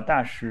群岛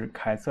大使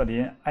凯瑟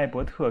琳·艾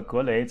伯特·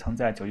格雷曾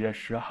在9月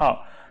10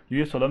号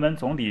与所罗门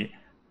总理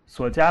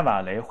索加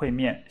瓦雷会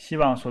面，希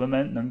望所罗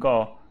门能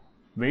够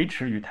维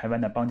持与台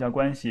湾的邦交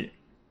关系。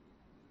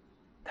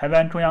台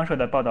湾中央社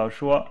的报道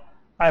说，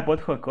艾伯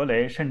特·格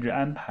雷甚至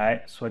安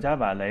排索加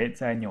瓦雷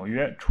在纽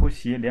约出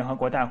席联合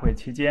国大会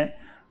期间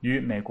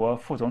与美国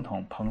副总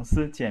统彭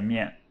斯见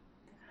面。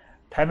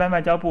台湾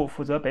外交部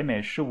负责北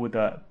美事务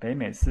的北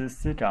美司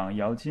司长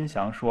姚金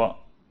祥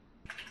说，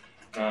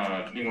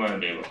那另外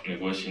美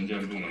国行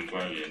政部门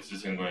官员、资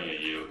深官员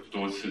也有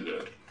多次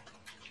的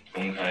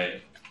公开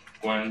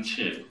关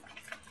切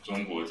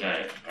中国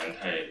在南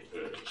太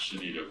的势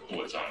力的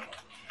扩张。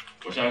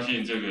我相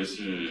信这个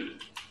是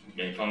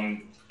美方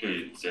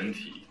对整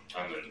体他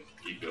们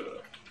一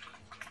个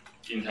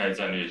印太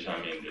战略上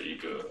面的一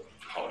个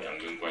考量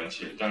跟关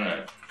切。当然，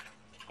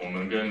我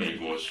们跟美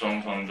国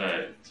双方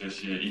在这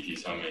些议题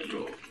上面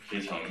有非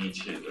常密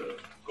切的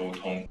沟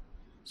通。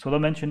所罗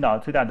门群岛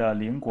最大的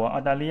邻国澳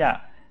大利亚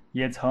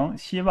也曾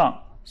希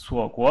望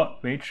索国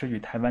维持与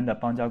台湾的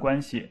邦交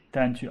关系，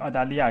但据澳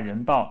大利亚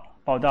人报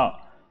报道，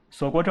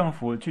索国政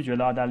府拒绝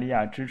了澳大利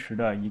亚支持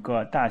的一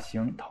个大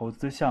型投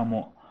资项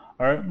目，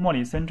而莫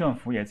里森政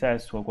府也在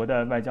索国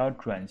的外交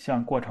转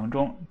向过程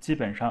中基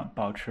本上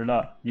保持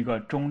了一个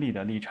中立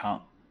的立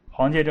场。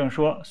黄介正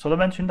说，所罗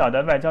门群岛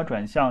的外交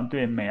转向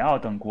对美澳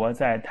等国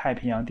在太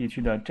平洋地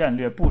区的战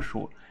略部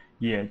署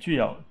也具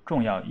有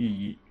重要意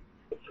义。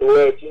除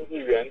了经济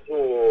援助，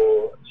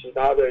其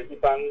他的一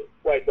般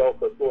外交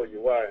合作以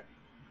外，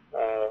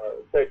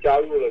再加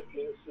入了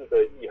军事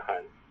的意涵，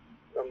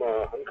那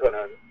么很可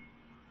能，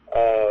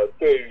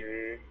对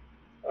于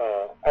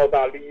澳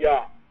大利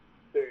亚，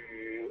对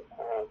于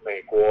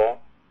美国，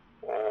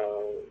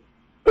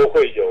都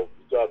会有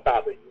比较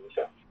大的影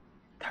响。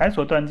台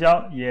所断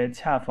交也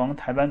恰逢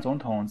台湾总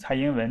统蔡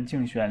英文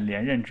竞选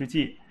连任之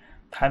际。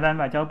台湾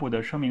外交部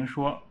的声明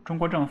说，中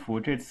国政府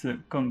这次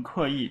更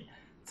刻意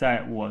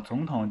在我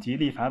总统及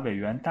立法委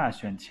员大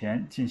选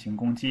前进行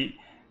攻击，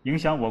影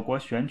响我国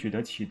选举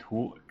的企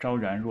图昭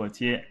然若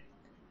揭。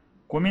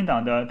国民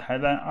党的台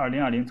湾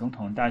2020总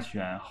统大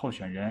选候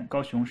选人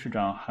高雄市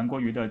长韩国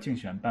瑜的竞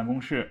选办公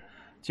室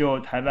就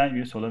台湾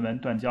与所罗门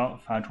断交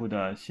发出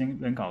的新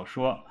闻稿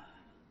说，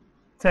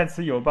在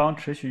此友邦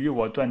持续与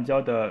我断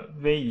交的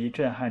威仪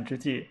震撼之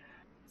际，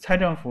蔡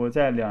政府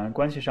在两岸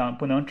关系上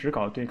不能只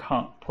搞对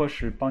抗，迫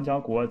使邦交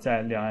国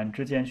在两岸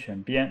之间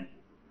选边。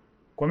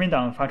国民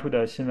党发出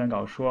的新闻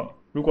稿说，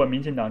如果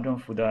民进党政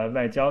府的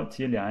外交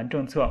及两岸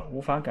政策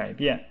无法改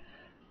变，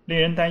令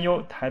人担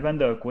忧台湾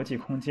的国际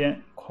空间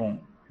恐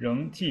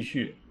仍继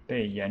续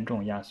被严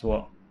重压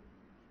缩。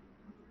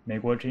美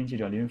国之音记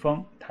者林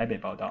峰台北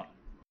报道。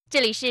这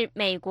里是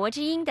美国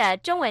之音的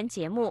中文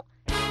节目。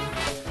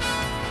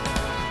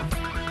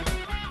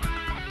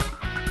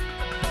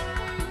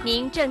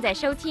您正在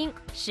收听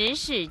时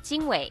事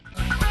经纬。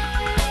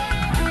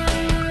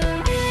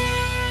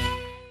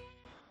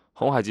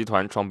鸿海集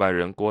团创办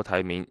人郭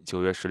台铭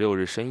9月16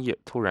日深夜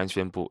突然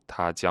宣布，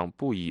他将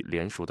不以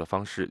联署的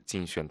方式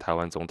竞选台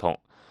湾总统，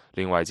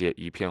令外界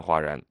一片哗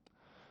然。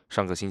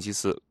上个星期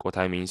四，郭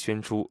台铭宣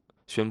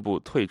布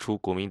退出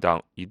国民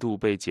党，一度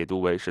被解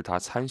读为是他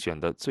参选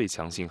的最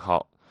强信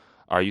号。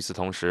而与此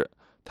同时，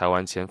台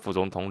湾前副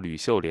总统吕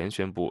秀莲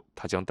宣布，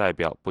他将代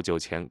表不久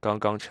前刚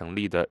刚成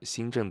立的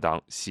新政党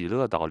喜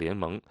乐岛联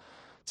盟，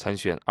参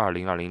选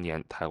2020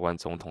年台湾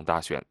总统大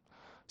选。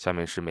下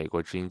面是美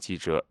国之音记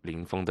者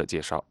林峰的介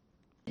绍。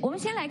我们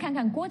先来看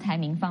看郭台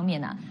铭方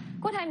面呢。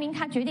郭台铭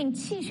他决定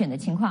弃选的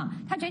情况，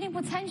他决定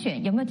不参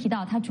选，有没有提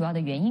到他主要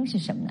的原因是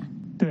什么呢？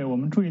对，我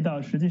们注意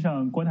到，实际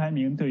上郭台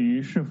铭对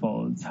于是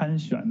否参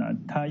选呢，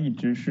他一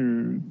直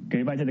是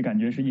给外界的感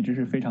觉是一直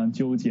是非常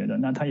纠结的。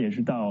那他也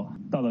是到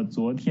了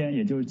昨天，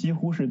也就是几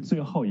乎是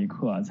最后一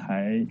刻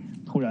才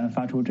突然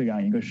发出这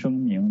样一个声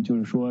明，就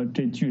是说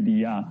这距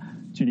离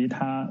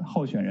他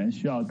候选人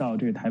需要到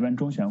这个台湾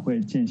中选会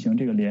进行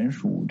这个联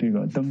署这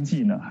个登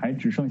记呢，还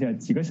只剩下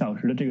几个小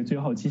时的这个最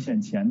后期限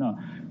前呢，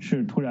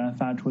是突然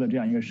发出的这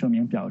样一个声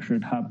明，表示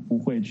他不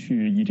会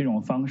去以这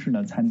种方式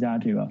呢参加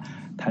这个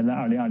台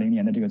湾2020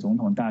年的这个总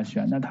统大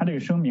选。那他这个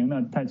声明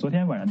呢，在昨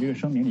天晚上这个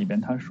声明里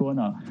边，他说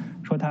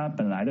他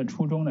本来的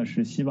初衷呢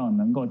是希望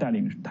能够带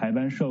领台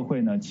湾社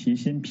会呢齐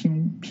心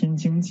拼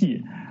经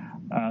济，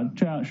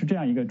这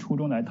样一个初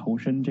衷来投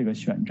身这个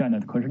选战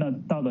的。可是呢，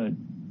到了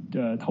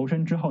投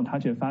身之后，他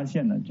却发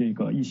现呢，这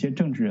个一些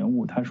政治人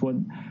物，他说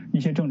一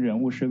些政治人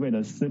物是为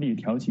了私利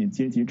挑起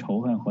阶级仇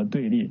恨和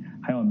对立，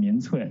还有民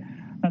粹。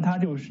那他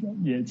就是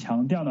也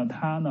强调呢，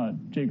他呢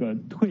这个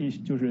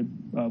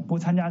不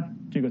参加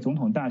这个总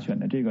统大选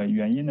的这个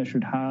原因呢，是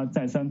他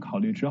再三考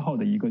虑之后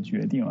的一个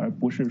决定，而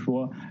不是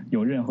说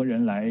有任何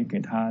人来给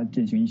他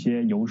进行一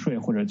些游说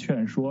或者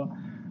劝说。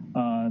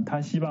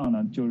他希望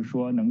呢，就是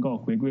说能够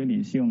回归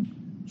理性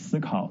思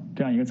考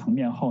这样一个层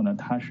面后呢，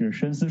他是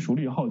深思熟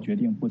虑后决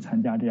定不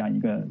参加这个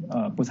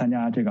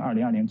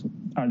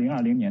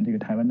2020年这个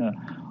台湾的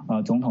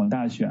总统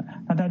大选。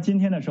那他今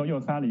天的时候又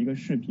发了一个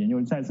视频，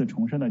又再次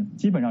重申了，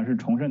基本上是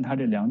重申他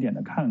这2点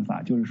的看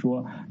法，就是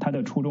说他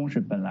的初衷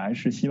是本来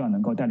是希望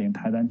能够带领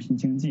台湾拼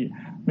经济，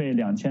为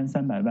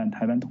2300万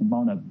台湾同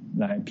胞呢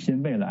来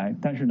拼未来。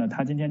但是呢，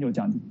他今天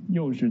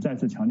又是再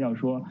次强调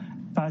说，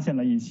发现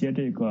了一些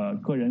这个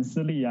个人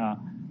私利啊。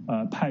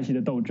派系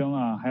的斗争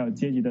啊，还有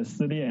阶级的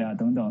撕裂啊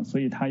等等，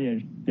所以他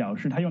也表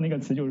示，他用那个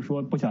词就是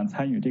说不想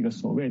参与这个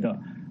所谓的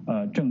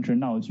政治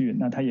闹剧。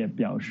那他也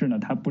表示呢，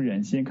他不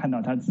忍心看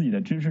到他自己的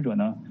支持者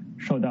呢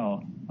受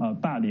到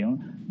霸凌。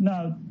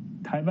那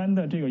台湾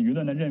的这个舆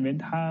论呢认为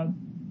他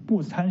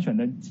不参选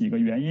的几个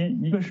原因，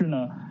一个是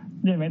呢，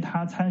认为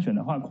他参选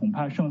的话，恐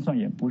怕胜算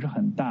也不是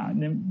很大。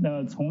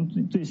那从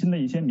最新的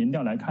一些民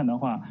调来看的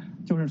话，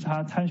就是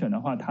他参选的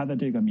话，他的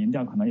这个民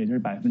调可能也就是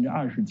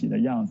20%几的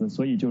样子。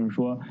所以就是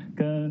说，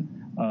跟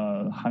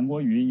韩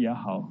国瑜也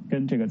好，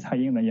跟这个蔡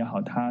英文也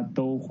好，他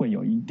都会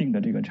有一定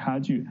的这个差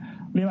距。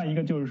另外一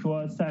个就是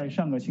说，在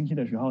上个星期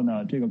的时候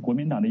呢，这个国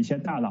民党的一些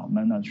大佬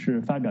们呢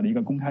是发表了一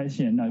个公开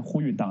信，那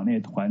呼吁党内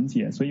团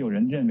结。所以有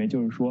人认为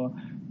就是说，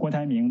郭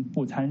台铭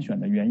不参选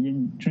的原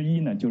因之一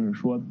呢，就是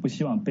说不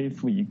希望背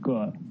负一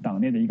个党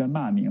内的一个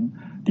骂名。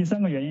第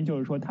三个原因就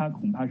是说，他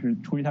恐怕是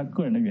出于他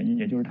个人的原因，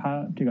也就是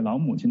他这个老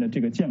母亲的这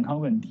个健康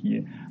问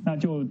题。那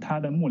就他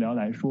的幕僚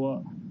来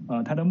说，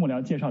他的幕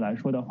僚介绍来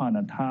说的话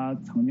呢，他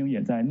曾经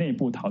也在内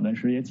部讨论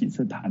时也几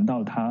次谈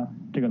到他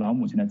这个老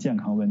母亲的健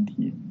康问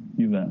题。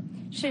玉文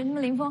是，那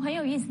么林峰很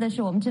有意思的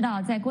是，我们知道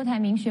在郭台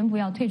铭宣布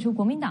要退出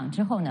国民党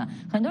之后呢，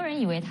很多人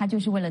以为他就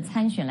是为了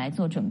参选来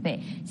做准备，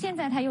现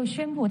在他又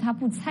宣布他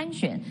不参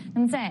选。那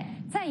么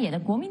在野的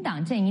国民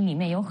党阵营里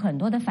面有很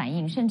多的反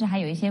应，甚至还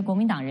有一些国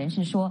民党人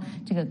士说，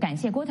这个感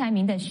谢郭台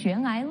铭的悬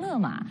崖勒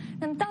马。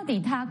那么到底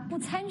他不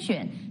参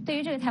选，对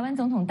于这个台湾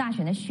总统大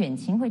选的选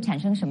情会产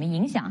生什么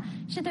影响？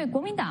是对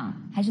国民党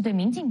还是对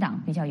民进党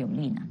比较有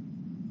利呢？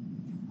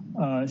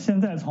现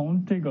在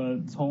从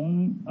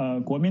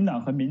国民党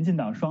和民进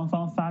党双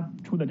方发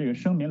出的这个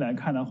声明来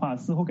看的话，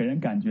似乎给人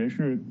感觉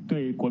是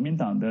对国民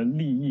党的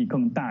利益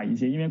更大一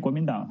些。因为国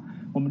民党，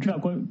我们知道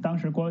当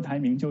时郭台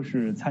铭就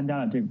是参加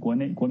了这个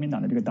国民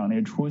党的这个党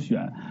内初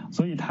选，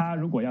所以他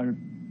如果要是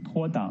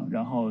脱党，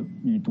然后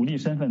以独立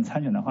身份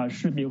参选的话，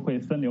势必会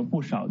分流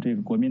不少这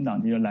个国民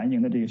党这个蓝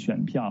营的这个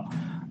选票。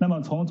那么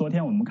从昨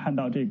天我们看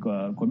到这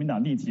个国民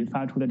党立即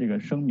发出的这个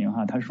声明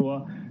他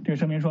说这个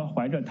声明说，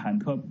怀着忐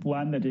忑不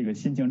安的这个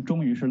心情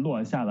终于是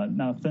落下了，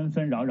那纷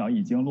纷扰扰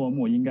已经落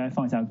幕，应该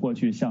放下过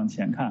去向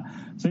前看。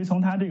所以从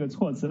他这个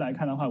措辞来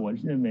看的话，我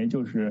认为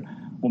就是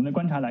我们的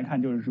观察来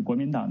看，就是国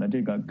民党的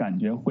这个感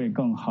觉会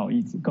更好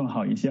一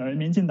些，而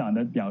民进党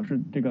的表示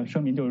这个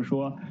声明就是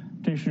说，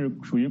这是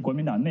属于国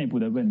民党内部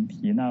的问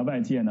题，那外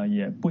界呢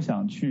也不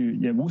想去，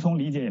也无从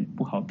理解，也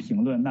不好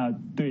评论。那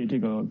对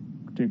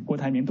这郭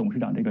台铭董事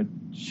长这个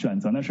选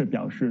择呢是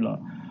表示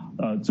了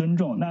尊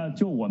重。那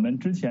就我们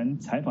之前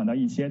采访到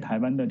一些台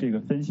湾的这个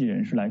分析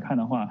人士来看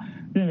的话，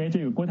认为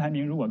这个郭台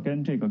铭如果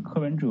跟这个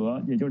柯文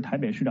哲，也就是台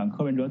北市长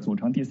柯文哲组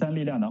成第三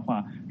力量的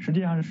话，实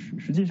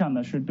际上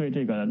呢是对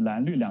这个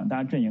蓝绿两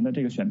大阵营的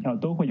这个选票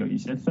都会有一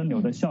些分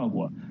流的效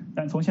果。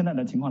但从现在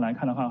的情况来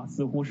看的话，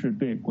似乎是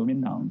对国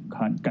民党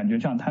感觉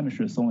上他们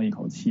是松了一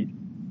口气。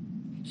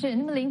是，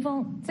那么林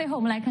峰，最后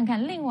我们来看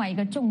看另外一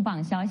个重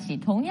磅消息，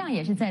同样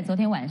也是在昨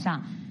天晚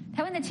上，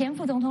台湾的前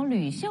副总统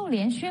吕秀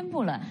莲宣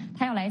布了，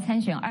他要来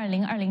参选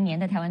2020年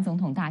的台湾总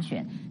统大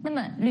选。那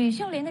么吕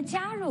秀莲的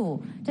加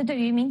入，这对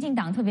于民进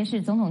党，特别是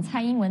总统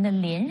蔡英文的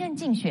连任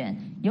竞选，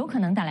有可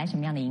能带来什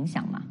么样的影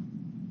响吗？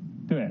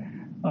对。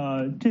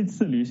这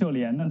次吕秀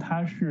莲呢，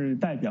她是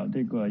代表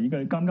这个一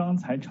个刚刚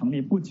才成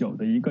立不久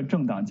的一个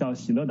政党，叫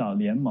喜乐岛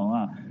联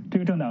盟这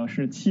个政党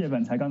是7月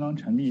份才刚刚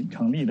成立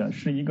的，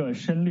是一个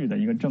深绿的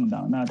一个政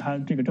党。那它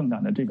这个政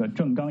党的这个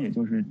政纲，也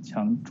就是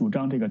主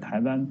张这个台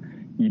湾，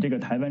以这个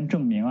台湾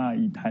正名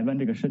以台湾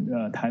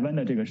台湾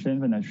的这个身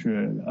份呢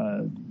是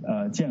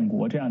建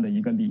国这样的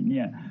一个理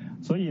念。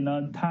所以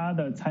呢，他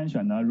的参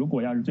选呢，如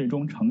果要是最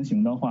终成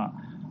型的话，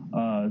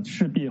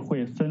势必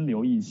会分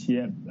流一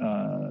些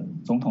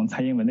总统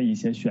蔡英文的一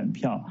些选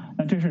票。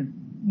那这是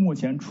目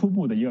前初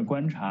步的一个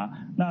观察。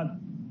那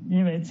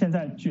因为现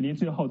在距离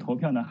最后投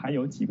票呢还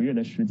有几个月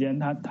的时间，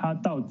他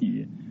到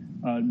底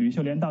吕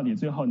秀莲到底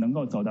最后能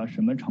够走到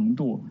什么程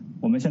度，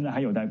我们现在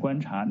还有待观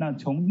察。那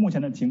从目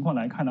前的情况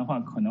来看的话，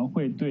可能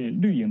会对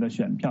绿营的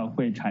选票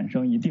会产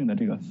生一定的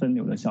这个分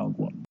流的效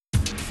果。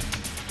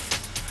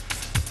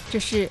这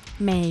是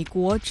美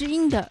国之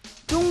音的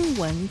中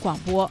文广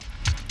播。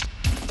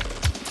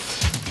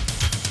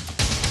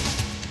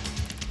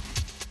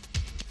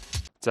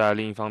在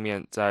另一方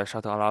面，在沙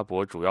特阿拉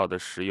伯主要的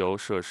石油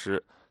设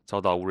施遭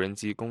到无人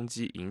机攻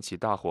击引起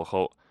大火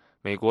后，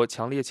美国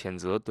强烈谴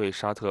责对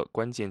沙特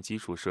关键基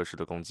础设施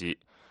的攻击。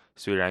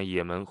虽然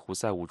也门胡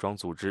塞武装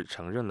组织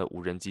承认了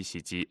无人机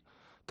袭击，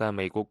但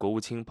美国国务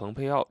卿蓬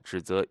佩奥指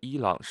责伊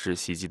朗是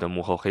袭击的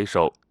幕后黑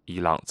手，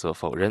伊朗则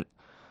否认。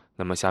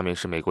那么下面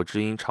是美国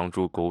之音常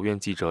驻国务院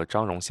记者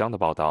张荣香的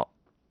报道。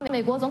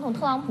美国总统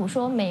特朗普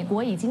说，美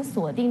国已经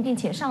锁定并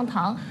且上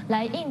膛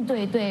来应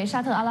对对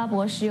沙特阿拉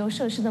伯石油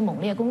设施的猛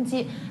烈攻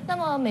击。那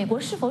么，美国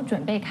是否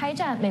准备开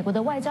战？美国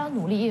的外交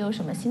努力又有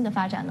什么新的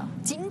发展呢？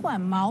尽管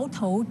矛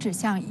头指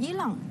向伊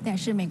朗，但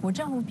是美国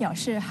政府表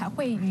示还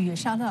会与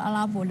沙特阿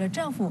拉伯的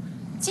政府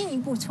进一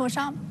步磋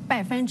商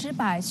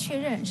，100%确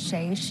认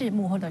谁是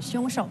幕后的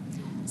凶手。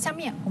下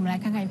面我们来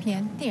看看一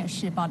篇电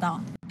视报道。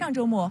上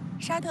周末，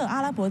沙特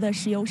阿拉伯的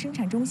石油生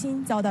产中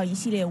心遭到一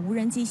系列无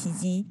人机袭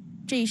击。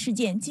这一事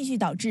件继续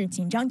导致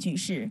紧张局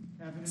势。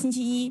星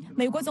期一，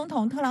美国总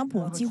统特朗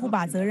普几乎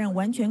把责任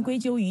完全归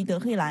咎于德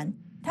黑兰。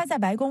他在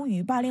白宫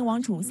与巴林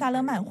王储萨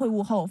勒曼会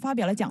晤后发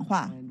表了讲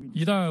话，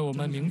一旦我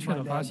们明确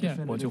的发现，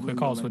我就会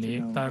告诉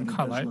你。但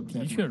看来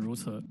的确如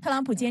此。特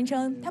朗普坚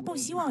称他不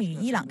希望与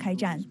伊朗开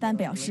战，但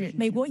表示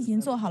美国已经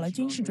做好了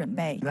军事准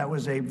备。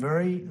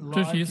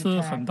这是一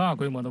次很大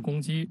规模的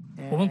攻击，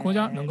我们国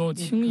家能够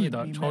轻易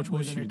地超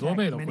出许多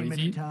倍的回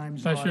击，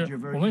但是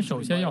我们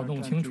首先要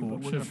弄清楚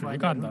是谁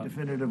干的。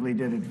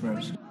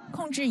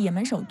控制也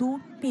门首都，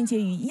并且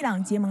与伊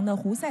朗结盟的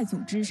胡塞组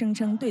织声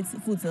称对此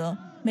负责。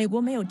美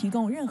国没有提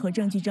供任何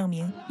证据证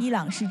明伊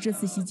朗是这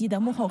次袭击的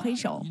幕后黑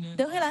手。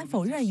德黑兰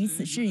否认与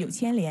此事有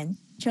牵连，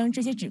称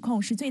这些指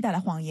控是最大的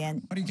谎言。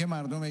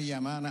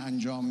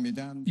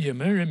也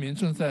门人民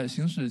正在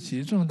行使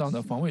其正当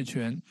的防卫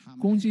权，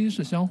攻击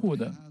是相互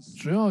的，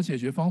主要解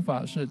决方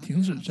法是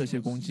停止这些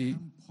攻击。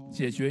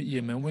解决也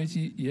门危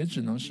机也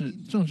只能是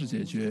政治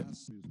解决。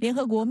联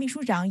合国秘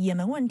书长也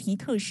门问题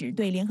特使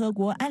对联合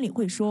国安理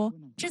会说，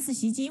这次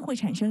袭击会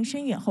产生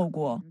深远后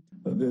果。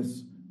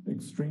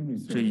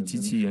这一极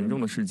其严重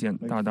的事件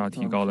大大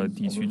提高了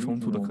地区冲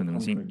突的可能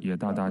性，也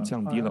大大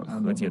降低了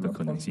和解的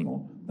可能性。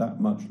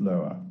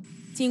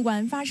尽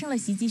管发生了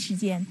袭击事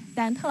件，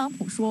但特朗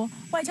普说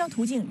外交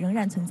途径仍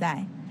然存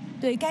在。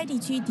对该地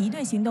区敌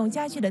对行动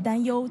加剧的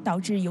担忧导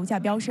致油价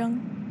飙升。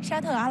沙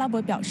特阿拉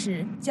伯表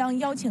示将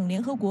邀请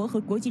联合国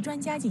和国际专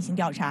家进行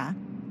调查。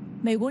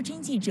美国之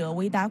音记者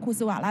维达库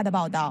斯瓦拉的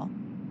报道。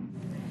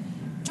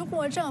中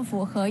国政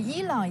府和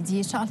伊朗以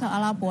及沙特阿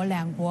拉伯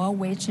两国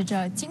维持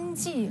着经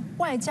济、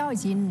外交以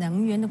及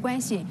能源的关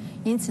系，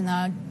因此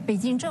呢，北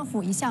京政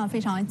府一向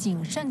非常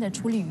谨慎地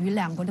处理与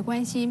两国的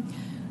关系。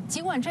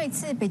尽管这一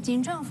次北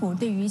京政府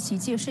对于袭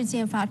击事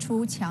件发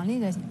出了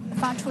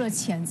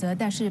谴责，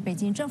但是北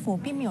京政府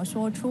并没有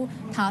说出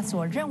他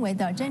所认为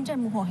的真正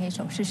幕后黑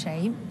手是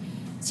谁。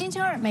星期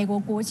二，美国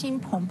国务卿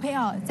蓬佩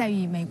奥在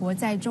与美国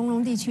在中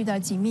东地区的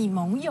紧密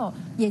盟友，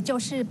也就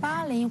是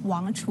巴林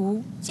王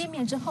储见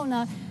面之后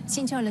呢，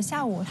星期二的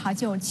下午他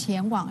就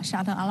前往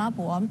沙特阿拉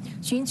伯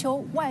寻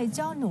求外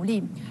交努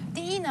力。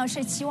第一呢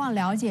是希望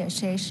了解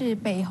谁是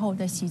背后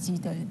的袭击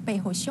的背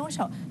后凶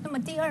手，那么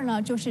第二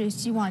呢就是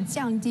希望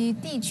降低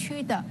地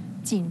区的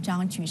紧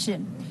张局势。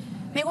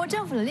美国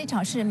政府的立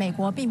场是，美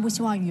国并不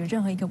希望与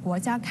任何一个国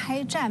家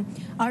开战，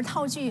而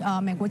套句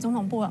美国总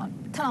统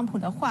特朗普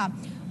的话，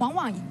往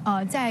往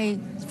在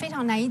非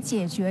常难以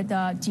解决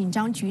的紧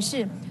张局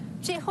势，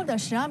最后的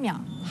12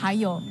秒还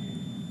有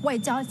外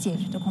交解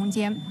决的空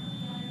间。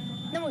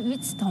那么与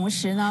此同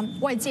时呢，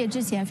外界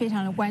之前非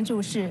常的关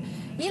注是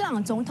伊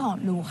朗总统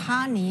鲁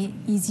哈尼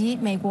以及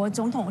美国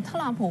总统特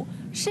朗普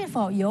是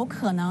否有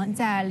可能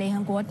在联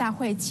合国大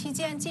会期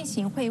间进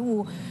行会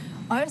晤。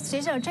而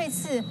随着这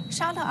次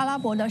沙特阿拉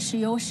伯的石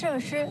油设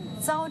施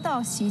遭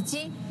到袭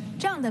击，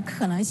这样的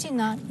可能性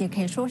呢，也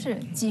可以说是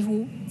几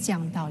乎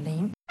降到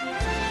0。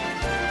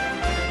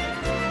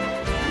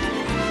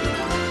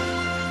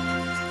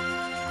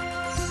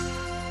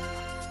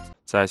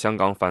在香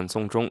港反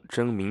送中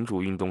真民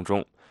主运动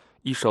中，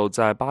一首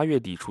在8月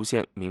底出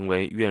现、名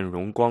为《愿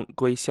荣光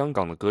归香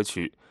港》的歌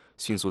曲，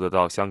迅速得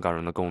到香港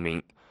人的共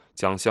鸣，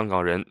将香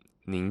港人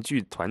凝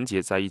聚团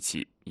结在一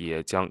起，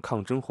也将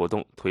抗争活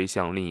动推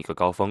向另一个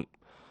高峰。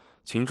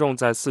群众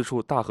在四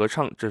处大合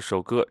唱这首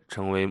歌，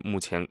成为目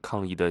前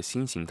抗议的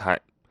新形态。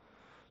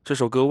这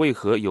首歌为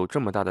何有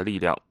这么大的力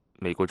量？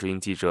美国之音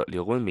记者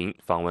刘文明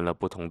访问了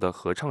不同的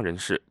合唱人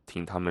士，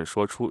听他们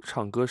说出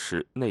唱歌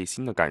时内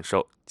心的感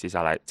受。接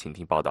下来请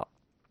听报道。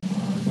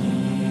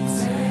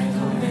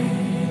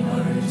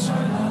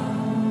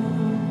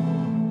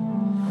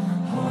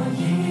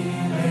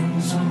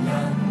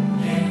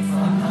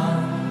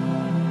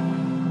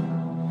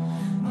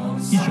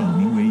一首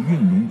名为《愿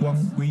荣光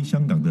归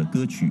香港》的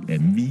歌曲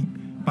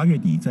MV，8月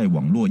底在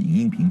网络影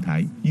音平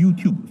台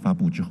YouTube 发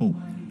布之后，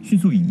迅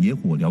速以野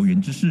火燎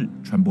原之势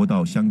传播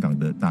到香港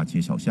的大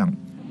街小巷，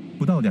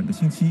不到2个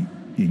星期，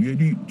点阅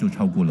率就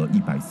超过了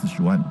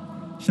140万。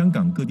香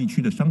港各地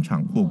区的商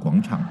场或广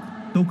场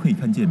都可以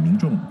看见民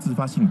众自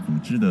发性组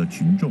织的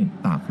群众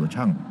大合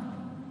唱，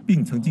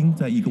并曾经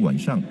在一个晚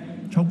上，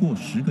超过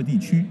10个地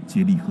区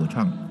接力合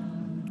唱，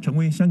成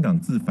为香港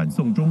自反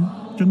送中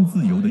争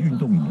自由的运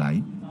动以来，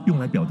用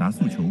来表达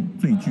诉求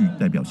最具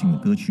代表性的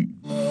歌曲。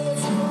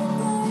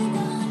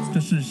这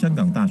是香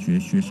港大学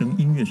学生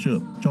音乐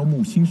社招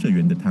募新社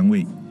员的摊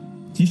位。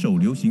几首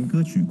流行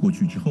歌曲过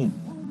去之后，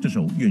这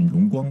首《愿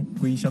荣光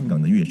归香港》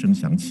的乐声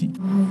响起。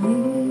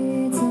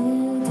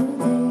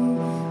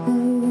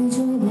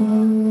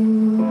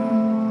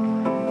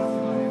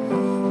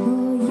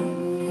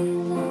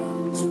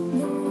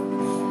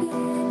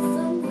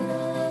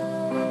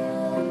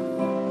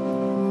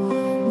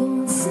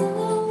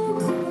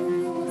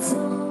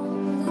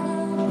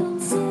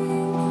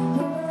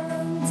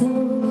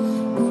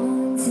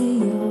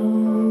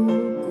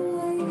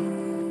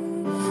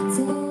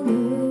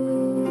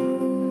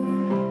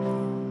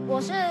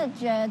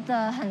觉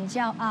得很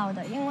骄傲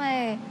的，因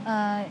为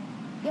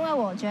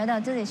我觉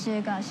得自己是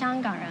一个香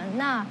港人。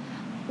那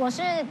我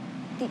是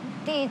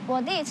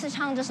我第一次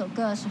唱这首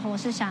歌的时候，我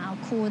是想要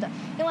哭的，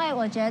因为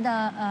我觉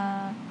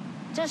得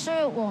这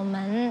是我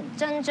们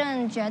真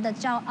正觉得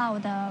骄傲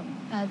的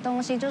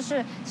东西，就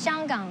是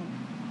香港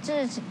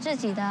自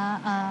己的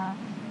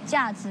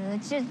价值，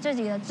自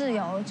己的自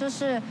由，就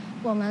是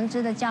我们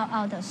值得骄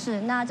傲的事。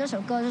那这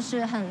首歌就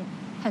是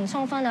很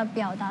充分的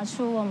表达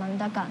出我们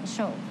的感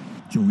受。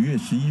9月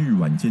11日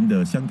晚间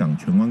的香港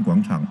荃湾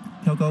广场，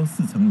挑高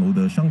4层楼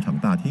的商场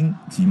大厅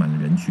挤满了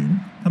人群，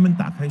他们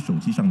打开手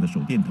机上的手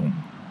电筒。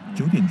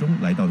9点钟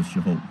来到的时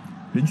候，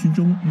人群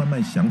中慢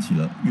慢响起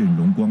了“愿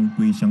荣光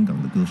归香港”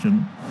的歌声。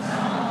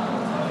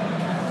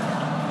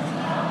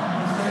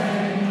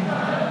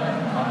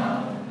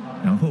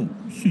然后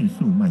迅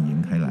速蔓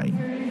延开来。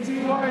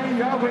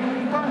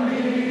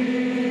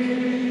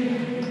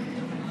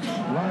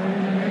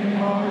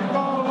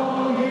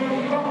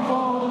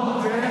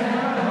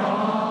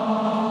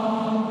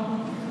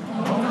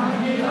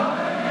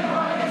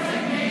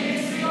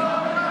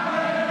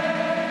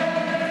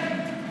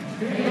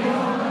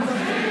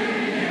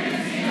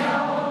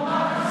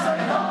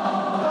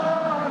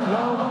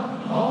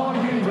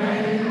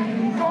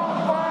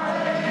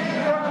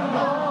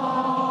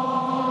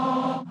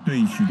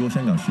对许多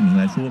香港市民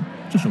来说，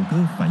这首歌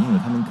反映了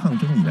他们抗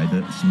争以来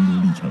的心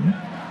路历程，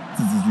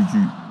字字句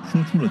句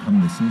说出了他们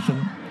的心声。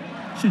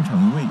现场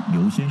一位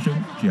刘先生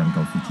这样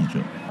告诉记者：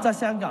在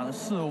香港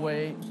示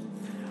威，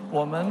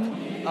我们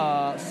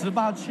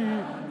18区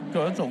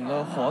各种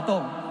的活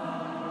动，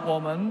我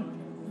们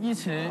一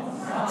起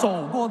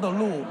走过的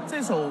路，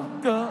这首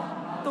歌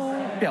都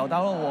表达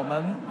了我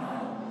们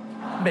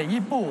每一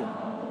步，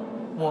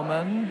我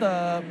们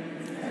的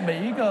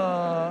每一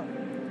个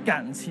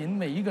感情，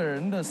每一个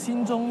人的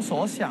心中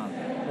所想，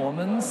我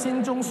们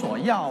心中所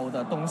要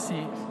的东西。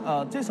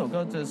这首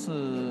歌就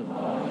是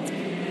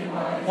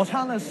我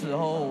唱的时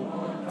候，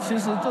其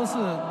实就是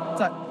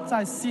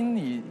在心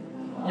里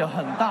有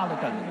很大的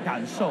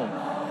感受，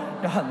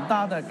有很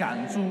大的感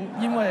触，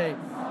因为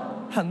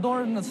很多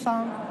人的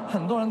伤，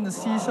很多人的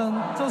牺牲，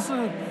就是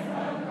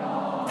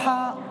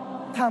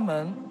他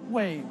们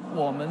为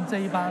我们这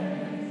一班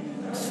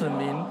市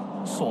民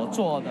所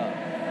做的。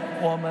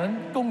我们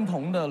共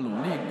同的努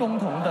力，共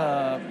同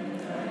的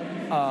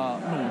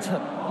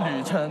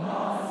旅程，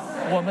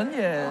我们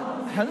也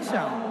很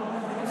想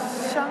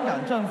香港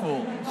政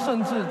府，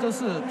甚至就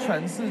是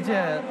全世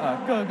界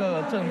各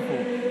个政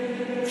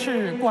府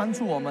去关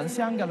注我们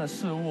香港的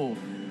事务，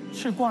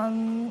去关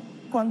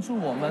注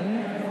我们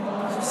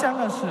香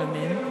港市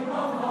民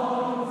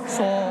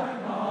所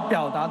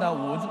表达的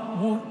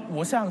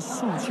五项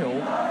诉求。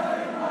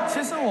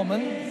其实我们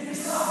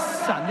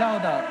想要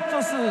的就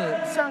是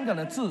香港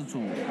的自主，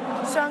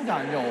香港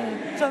有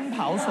真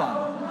普选。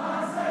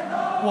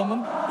我们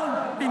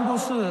并不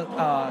是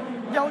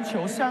要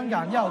求香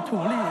港要独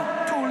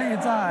立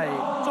在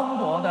中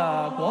国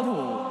的国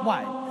土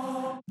外。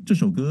这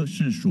首歌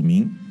是署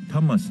名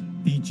Thomas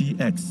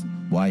DGX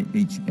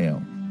YHL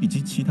以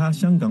及其他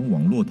香港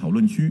网络讨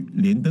论区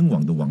连登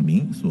网的网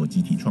民所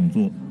集体创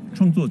作。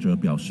创作者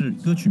表示，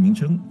歌曲名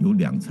称有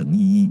2层意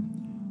义：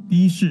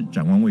第一是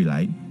展望未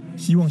来，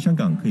希望香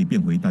港可以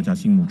变回大家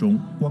心目中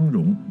光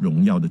荣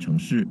荣耀的城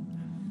市；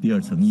第2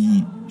层意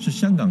义是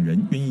香港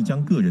人愿意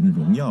将个人的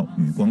荣耀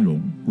与光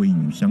荣归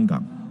于香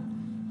港。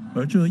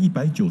而这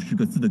190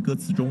个字的歌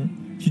词中，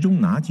其中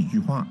哪几句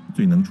话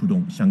最能触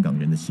动香港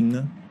人的心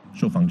呢？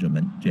受访者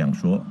们这样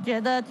说：觉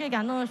得最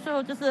感动的时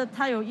候，就是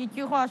他有一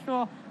句话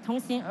说“同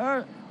行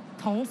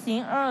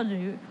儿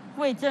女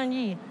为正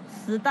义，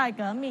时代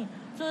革命”，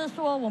就是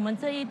说我们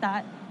这一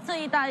代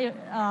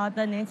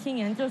的年轻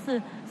人，就是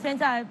现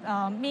在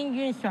命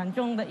运选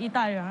中的一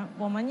代人，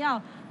我们要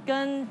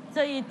跟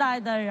这一代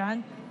的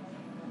人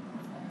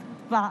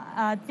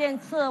建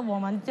设我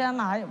们将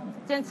来，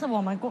建设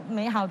我们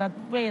美好的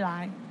未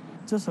来。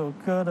这首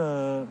歌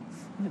的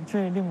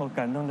最令我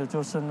感动的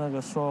就是那个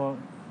说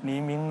黎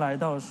明来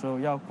到的时候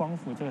要光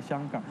复这个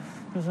香港，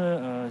就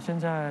是现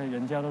在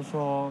人家都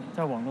说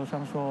在网络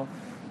上说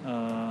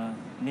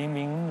黎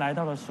明来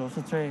到的时候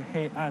是最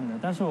黑暗的，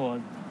但是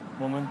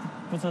我们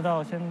不知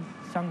道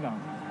香港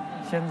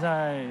现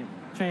在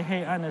最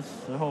黑暗的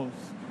时候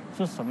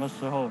是什么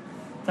时候，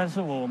但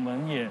是我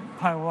们也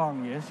盼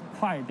望也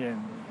快点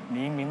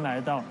黎明来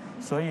到，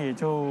所以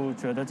就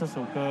觉得这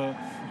首歌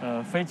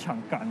非常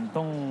感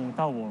动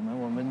到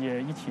我们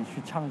也一起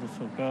去唱这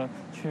首歌，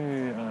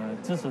去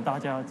支持大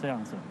家这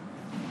样子。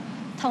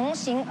同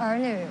行儿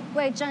女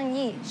为正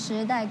义，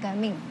时代革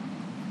命。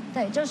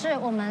对，就是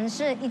我们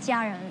是一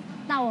家人。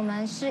那我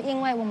们是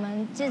因为我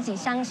们自己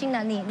相信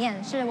的理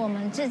念是我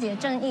们自己的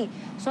正义，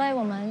所以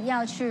我们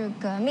要去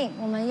革命，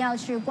我们要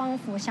去光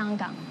复香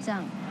港。这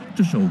样，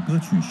这首歌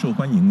曲受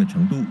欢迎的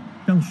程度，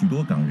让许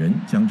多港人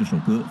将这首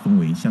歌封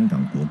为香港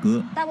国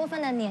歌。大部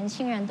分的年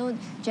轻人都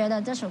觉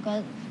得这首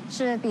歌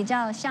是比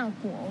较像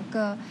国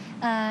歌，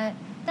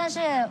但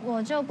是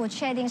我就不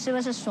确定是不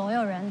是所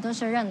有人都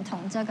是认同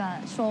这个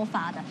说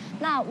法的。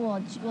那我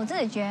自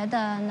己觉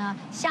得呢，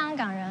香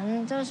港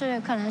人就是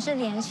可能是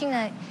年轻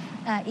的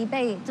一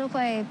辈就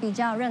会比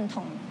较认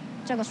同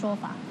这个说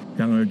法。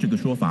然而这个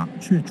说法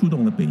却触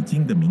动了北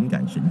京的敏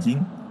感神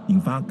经，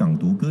引发港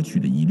独歌曲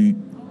的疑虑。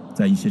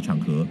在一些场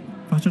合，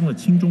发生了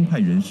亲中派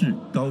人士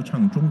高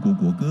唱中国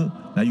国歌，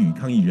来与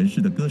抗议人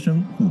士的歌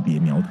声互别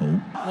苗头。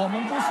我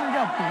们不是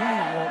要独立，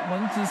我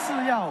们只是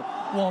要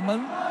我们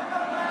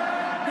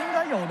应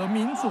该有的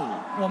民主，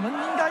我们应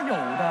该有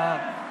的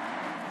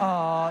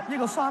一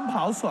个双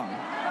跑爽。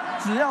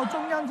只要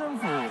中央政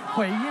府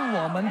回应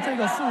我们这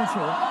个诉求，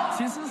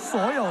其实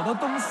所有的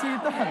东西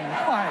都很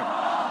快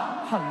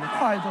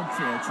就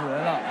解决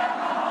了。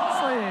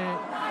所以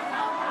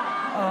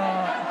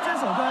这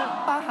首歌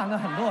包含了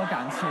很多的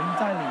感情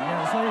在里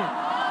面，所以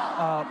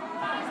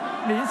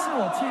每一次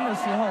我听的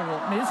时候，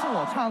每一次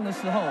我唱的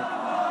时候，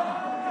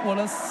我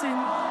的心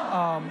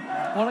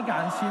我的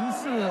感情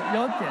是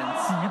有点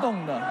激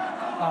动的，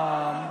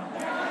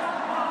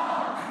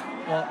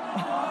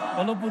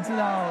我都不知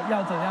道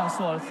要怎样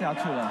说下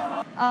去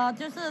了。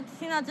就是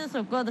听到这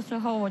首歌的时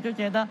候，我就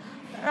觉得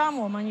让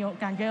我们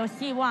感觉有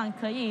希望，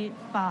可以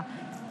把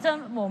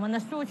我们的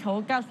诉求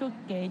告诉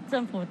给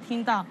政府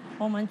听到。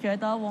我们觉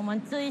得我们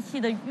这一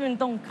期的运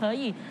动可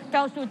以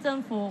告诉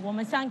政府，我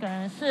们香港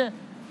人是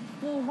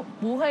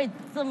不会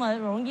这么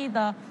容易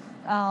的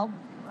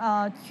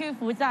屈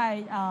服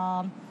在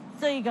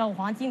这一个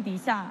环境底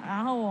下，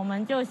然后我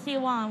们就希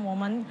望我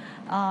们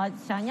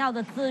想要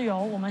的自由，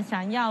我们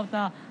想要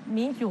的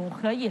民主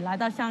可以来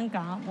到香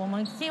港。我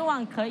们希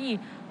望可以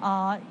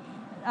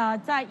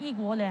在一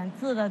国两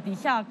制的底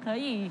下，可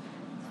以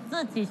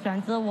自己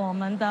选择我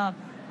们的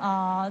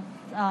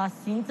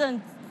行政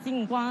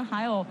机关，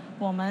还有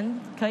我们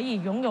可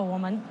以拥有我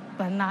们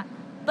本来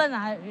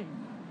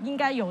应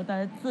该有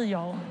的自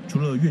由。除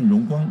了愿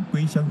荣光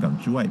归香港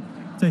之外，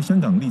在香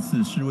港历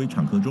次示威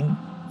场合中，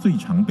最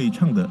常被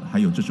唱的还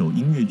有这首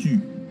音乐剧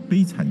《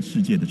悲惨世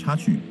界》的插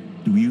曲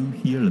Do You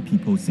Hear the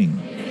People Sing？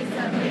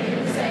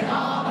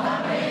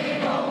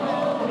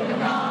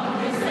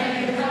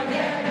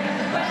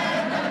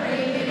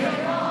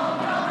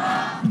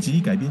 以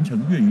及改编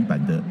成粤语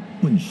版的《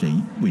问谁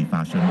未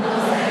发生》。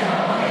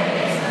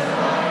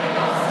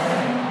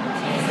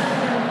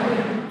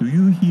Do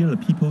You Hear the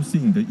People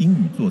Sing 的英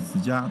语作词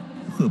家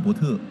赫伯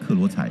特·克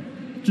罗采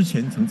之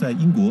前曾在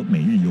英国《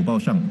每日邮报》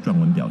上撰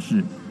文表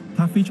示，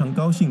他非常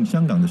高兴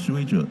香港的示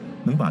威者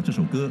能把这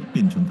首歌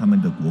变成他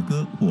们的国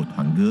歌或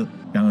团歌。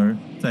然而，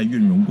在《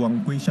愿荣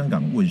光归香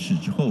港》问世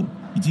之后，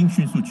已经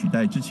迅速取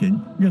代之前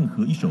任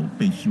何一首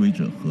被示威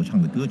者合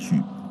唱的歌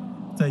曲。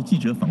在记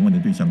者访问的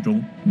对象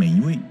中，每一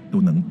位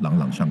都能朗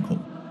朗上口。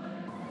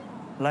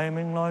黎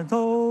明來到，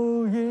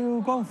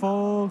要光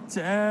復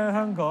這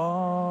香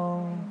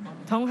港，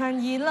同行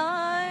兒女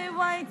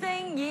為正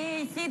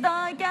義時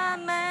代革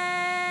命。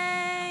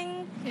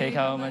祈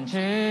求民主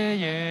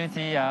與自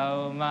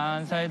由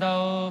萬世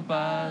都不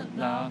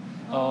朽，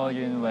我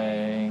願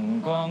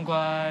榮光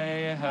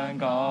歸香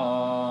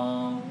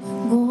港。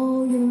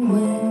我願榮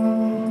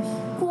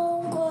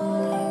光歸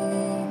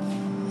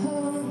香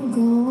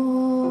港。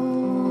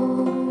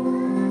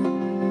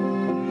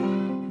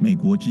美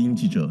国之音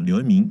记者刘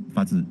恩明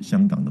发自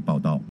香港的报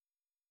道。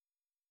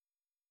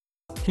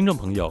听众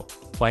朋友，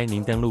欢迎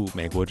您登录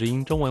美国之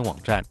音中文网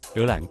站，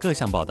浏览各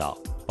项报道，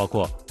包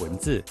括文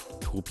字、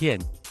图片、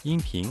音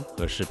频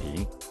和视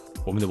频。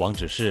我们的网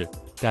址是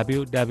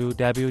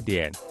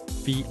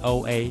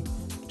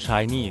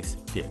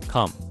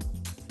www.voachinese.com。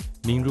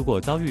您如果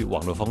遭遇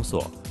网络封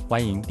锁，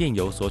欢迎电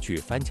邮索取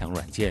翻墙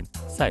软件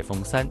赛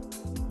风3，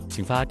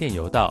请发电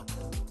邮到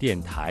电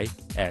台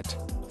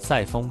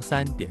赛风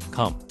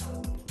3.com。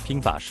拼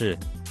法是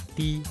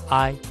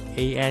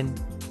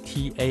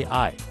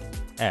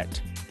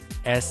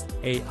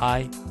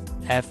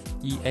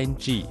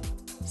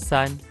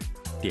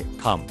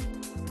diantai@saifeng3.com，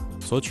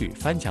 索取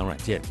翻墙软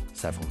件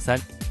赛风3。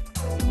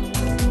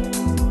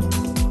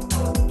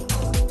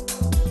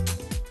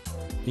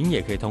您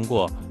也可以通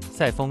过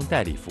赛风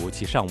代理服务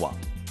器上网，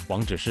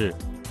网址是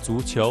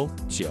足球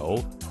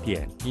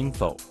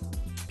9.info，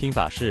 拼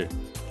法是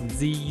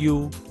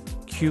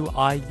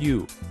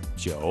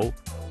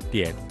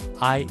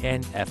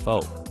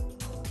zuqiu9.info。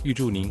预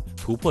祝您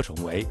突破重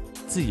围，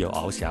自由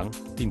翱翔，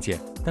并且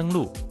登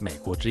陆美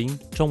国之音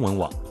中文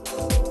网。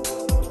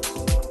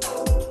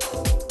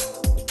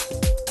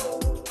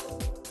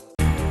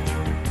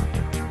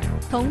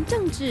从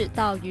政治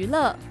到娱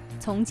乐，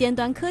从尖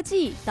端科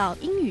技到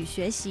英语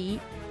学习，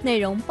内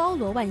容包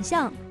罗万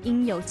象，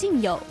应有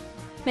尽有。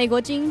美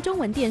国之音中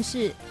文电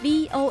视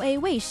VOA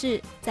卫视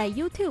在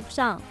YouTube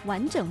上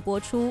完整播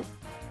出。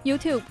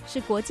YouTube 是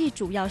国际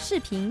主要视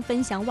频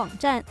分享网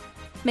站。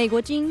美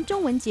国之音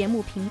中文节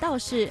目频道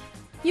是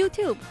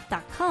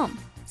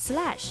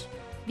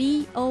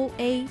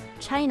youtube.com/VOA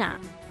China，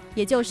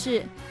 也就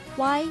是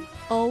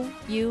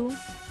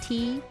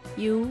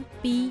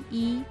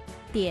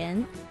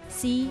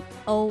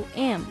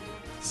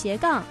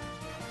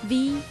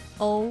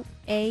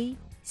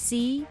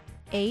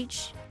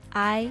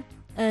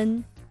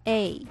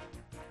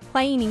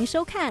欢迎您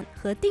收看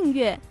和订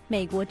阅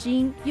美国之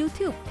音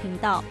YouTube 频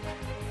道。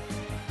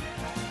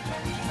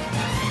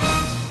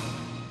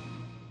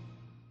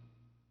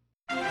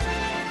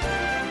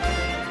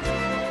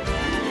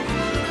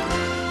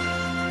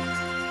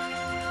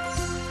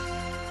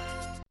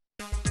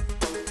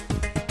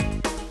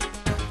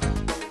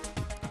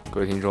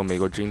各位听众，美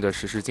国之音的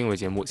时事经纬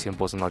节目先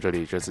播送到这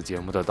里。这次节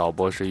目的导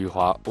播是玉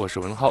华，我是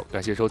文浩，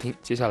感谢收听。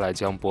接下来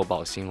将播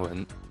报新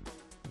闻。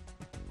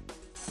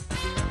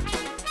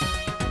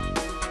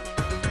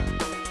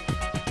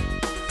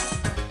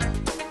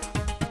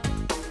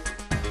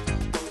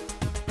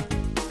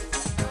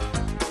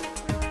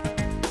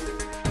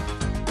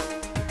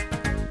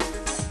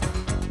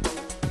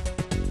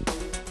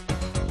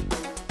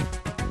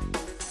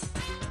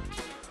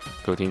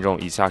各位听众，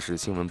以下是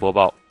新闻播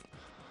报。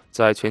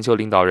在全球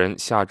领导人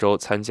下周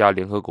参加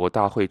联合国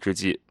大会之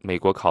际，美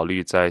国考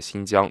虑在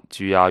新疆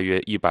拘押约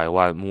100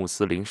万穆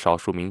斯林少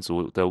数民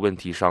族的问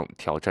题上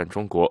挑战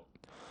中国。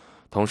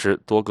同时，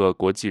多个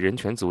国际人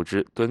权组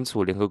织敦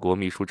促联合国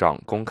秘书长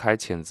公开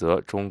谴责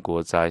中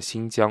国在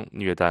新疆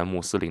虐待穆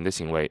斯林的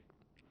行为。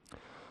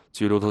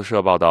据路透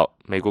社报道，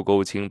美国国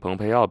务卿蓬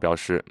佩奥表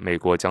示，美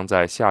国将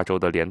在下周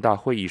的联大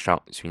会议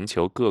上寻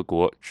求各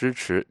国支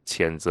持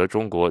谴责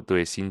中国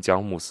对新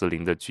疆穆斯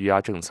林的拘押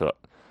政策。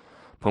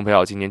蓬佩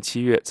奥今年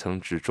7月曾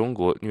指中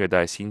国虐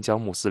待新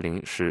疆穆斯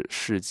林是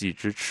世纪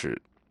之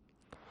耻。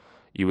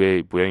一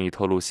位不愿意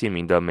透露姓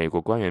名的美国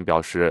官员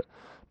表示，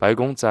白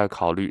宫在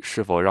考虑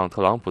是否让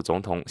特朗普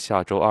总统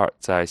下周2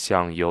在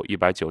向有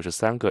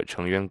193个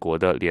成员国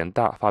的联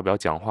大发表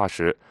讲话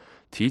时，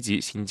提及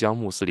新疆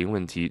穆斯林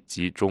问题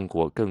及中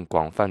国更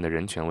广泛的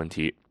人权问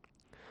题。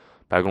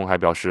白宫还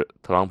表示，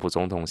特朗普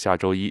总统下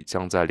周1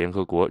将在联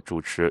合国主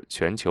持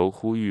全球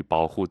呼吁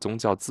保护宗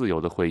教自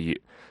由的会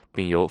议，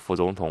并由副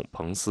总统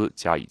彭斯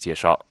加以介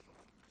绍。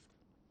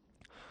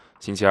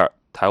星期二，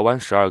台湾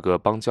12个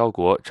邦交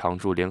国常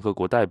驻联合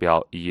国代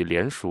表以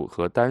联署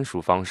和单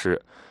署方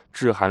式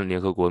致函联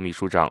合国秘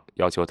书长，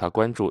要求他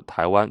关注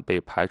台湾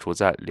被排除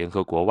在联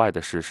合国外的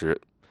事实。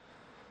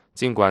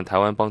尽管台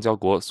湾邦交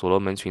国所罗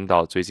门群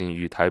岛最近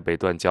与台北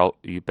断交，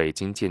与北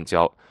京建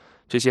交，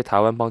这些台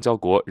湾邦交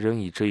国仍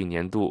以这一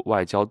年度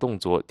外交动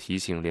作提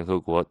醒联合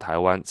国台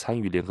湾参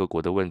与联合国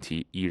的问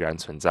题依然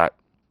存在。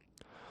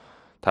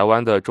台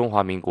湾的中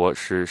华民国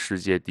是世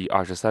界第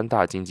23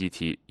大经济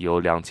体，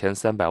有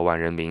2300万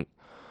人民。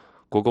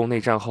国共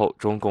内战后，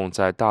中共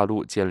在大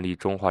陆建立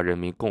中华人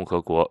民共和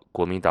国，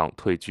国民党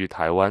退居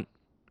台湾。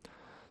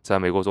在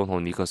美国总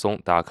统尼克松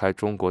打开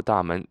中国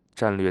大门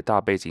战略大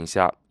背景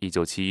下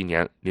，1971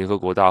年，联合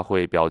国大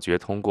会表决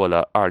通过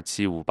了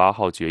2758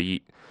号决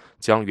议，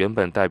将原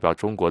本代表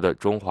中国的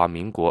中华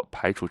民国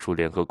排除出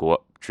联合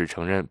国，只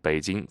承认北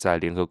京在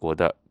联合国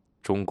的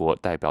中国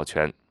代表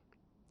权。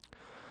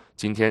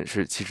今天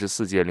是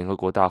74届联合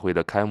国大会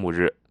的开幕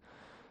日，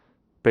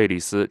贝里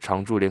斯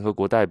常驻联合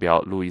国代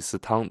表路易斯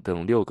汤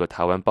等6个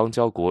台湾邦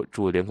交国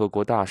驻联合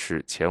国大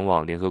使前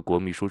往联合国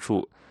秘书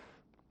处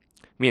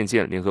面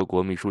见联合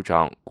国秘书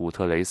长古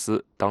特雷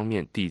斯，当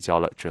面递交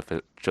了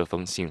这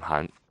封信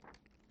函。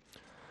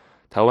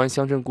台湾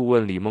乡镇顾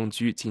问李梦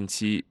居近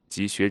期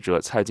及学者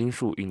蔡金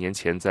树1年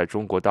前在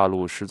中国大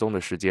陆失踪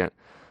的事件，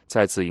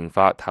再次引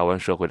发台湾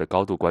社会的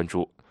高度关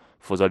注。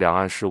负责两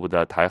岸事务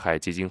的台海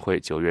基金会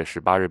9月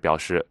18日表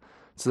示，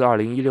自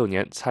2016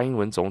年蔡英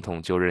文总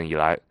统就任以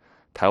来，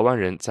台湾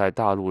人在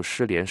大陆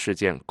失联事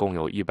件共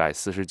有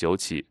149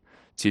起，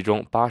其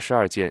中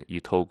82件已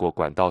透过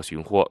管道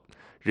寻获，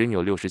仍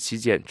有67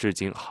件至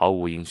今毫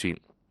无音讯。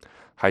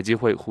海基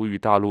会呼吁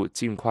大陆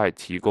尽快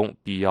提供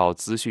必要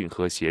资讯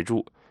和协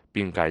助，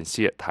并感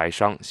谢台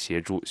商协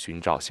助寻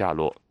找下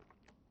落。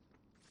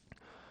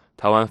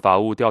台湾法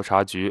务调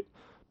查局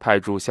派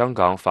驻香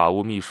港法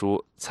务秘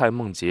书蔡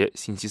梦婕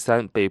星期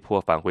3被迫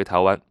返回台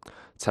湾。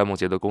蔡梦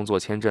婕的工作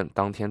签证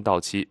当天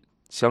到期，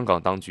香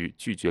港当局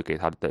拒绝给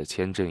她的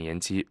签证延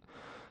期。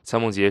蔡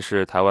梦婕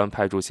是台湾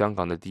派驻香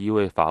港的第1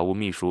位法务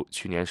秘书，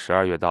去年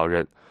12月到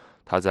任。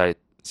她在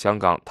香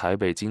港台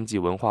北经济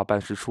文化办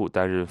事处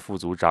担任副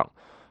组长，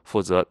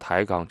负责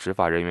台港执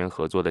法人员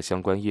合作的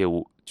相关业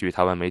务。据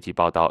台湾媒体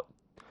报道，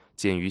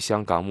鉴于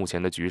香港目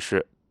前的局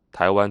势，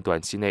台湾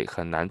短期内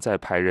很难再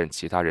派任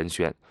其他人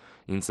选，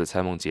因此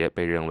蔡梦婕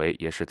被认为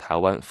也是台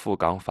湾赴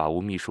港法务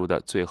秘书的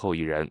最后一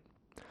人。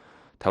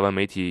台湾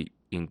媒体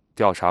引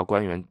调查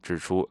官员指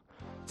出，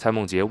蔡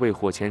梦婕未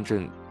获签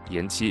证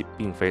延期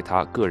并非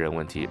她个人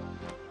问题。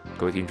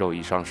各位听众，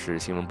以上是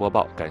新闻播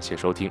报，感谢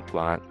收听，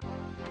晚安。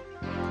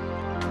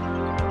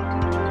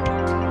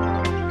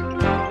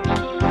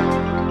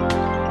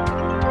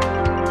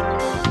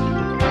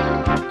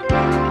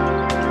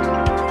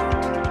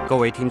各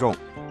位听众，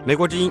美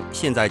国之音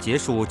现在结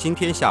束今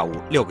天下午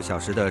6个小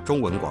时的中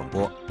文广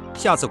播，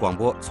下次广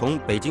播从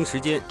北京时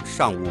间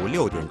上午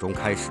6点钟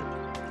开始。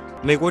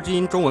美国之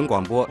音中文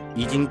广播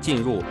已经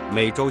进入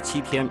每周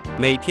7天，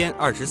每天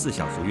24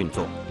小时运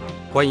作。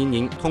欢迎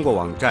您通过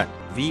网站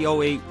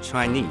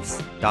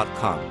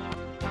voachinese.com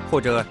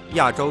或者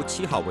亚洲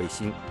7号卫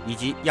星以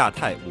及亚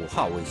太5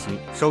号卫星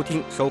收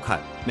听收看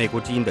美国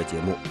之音的节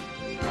目。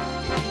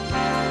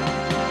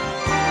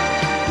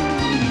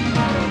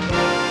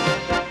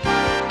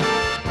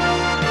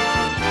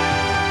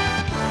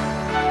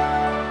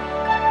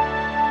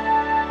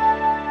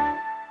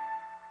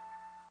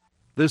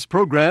This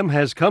program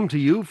has come to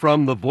you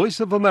from the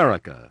Voice of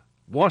America,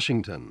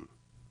 Washington.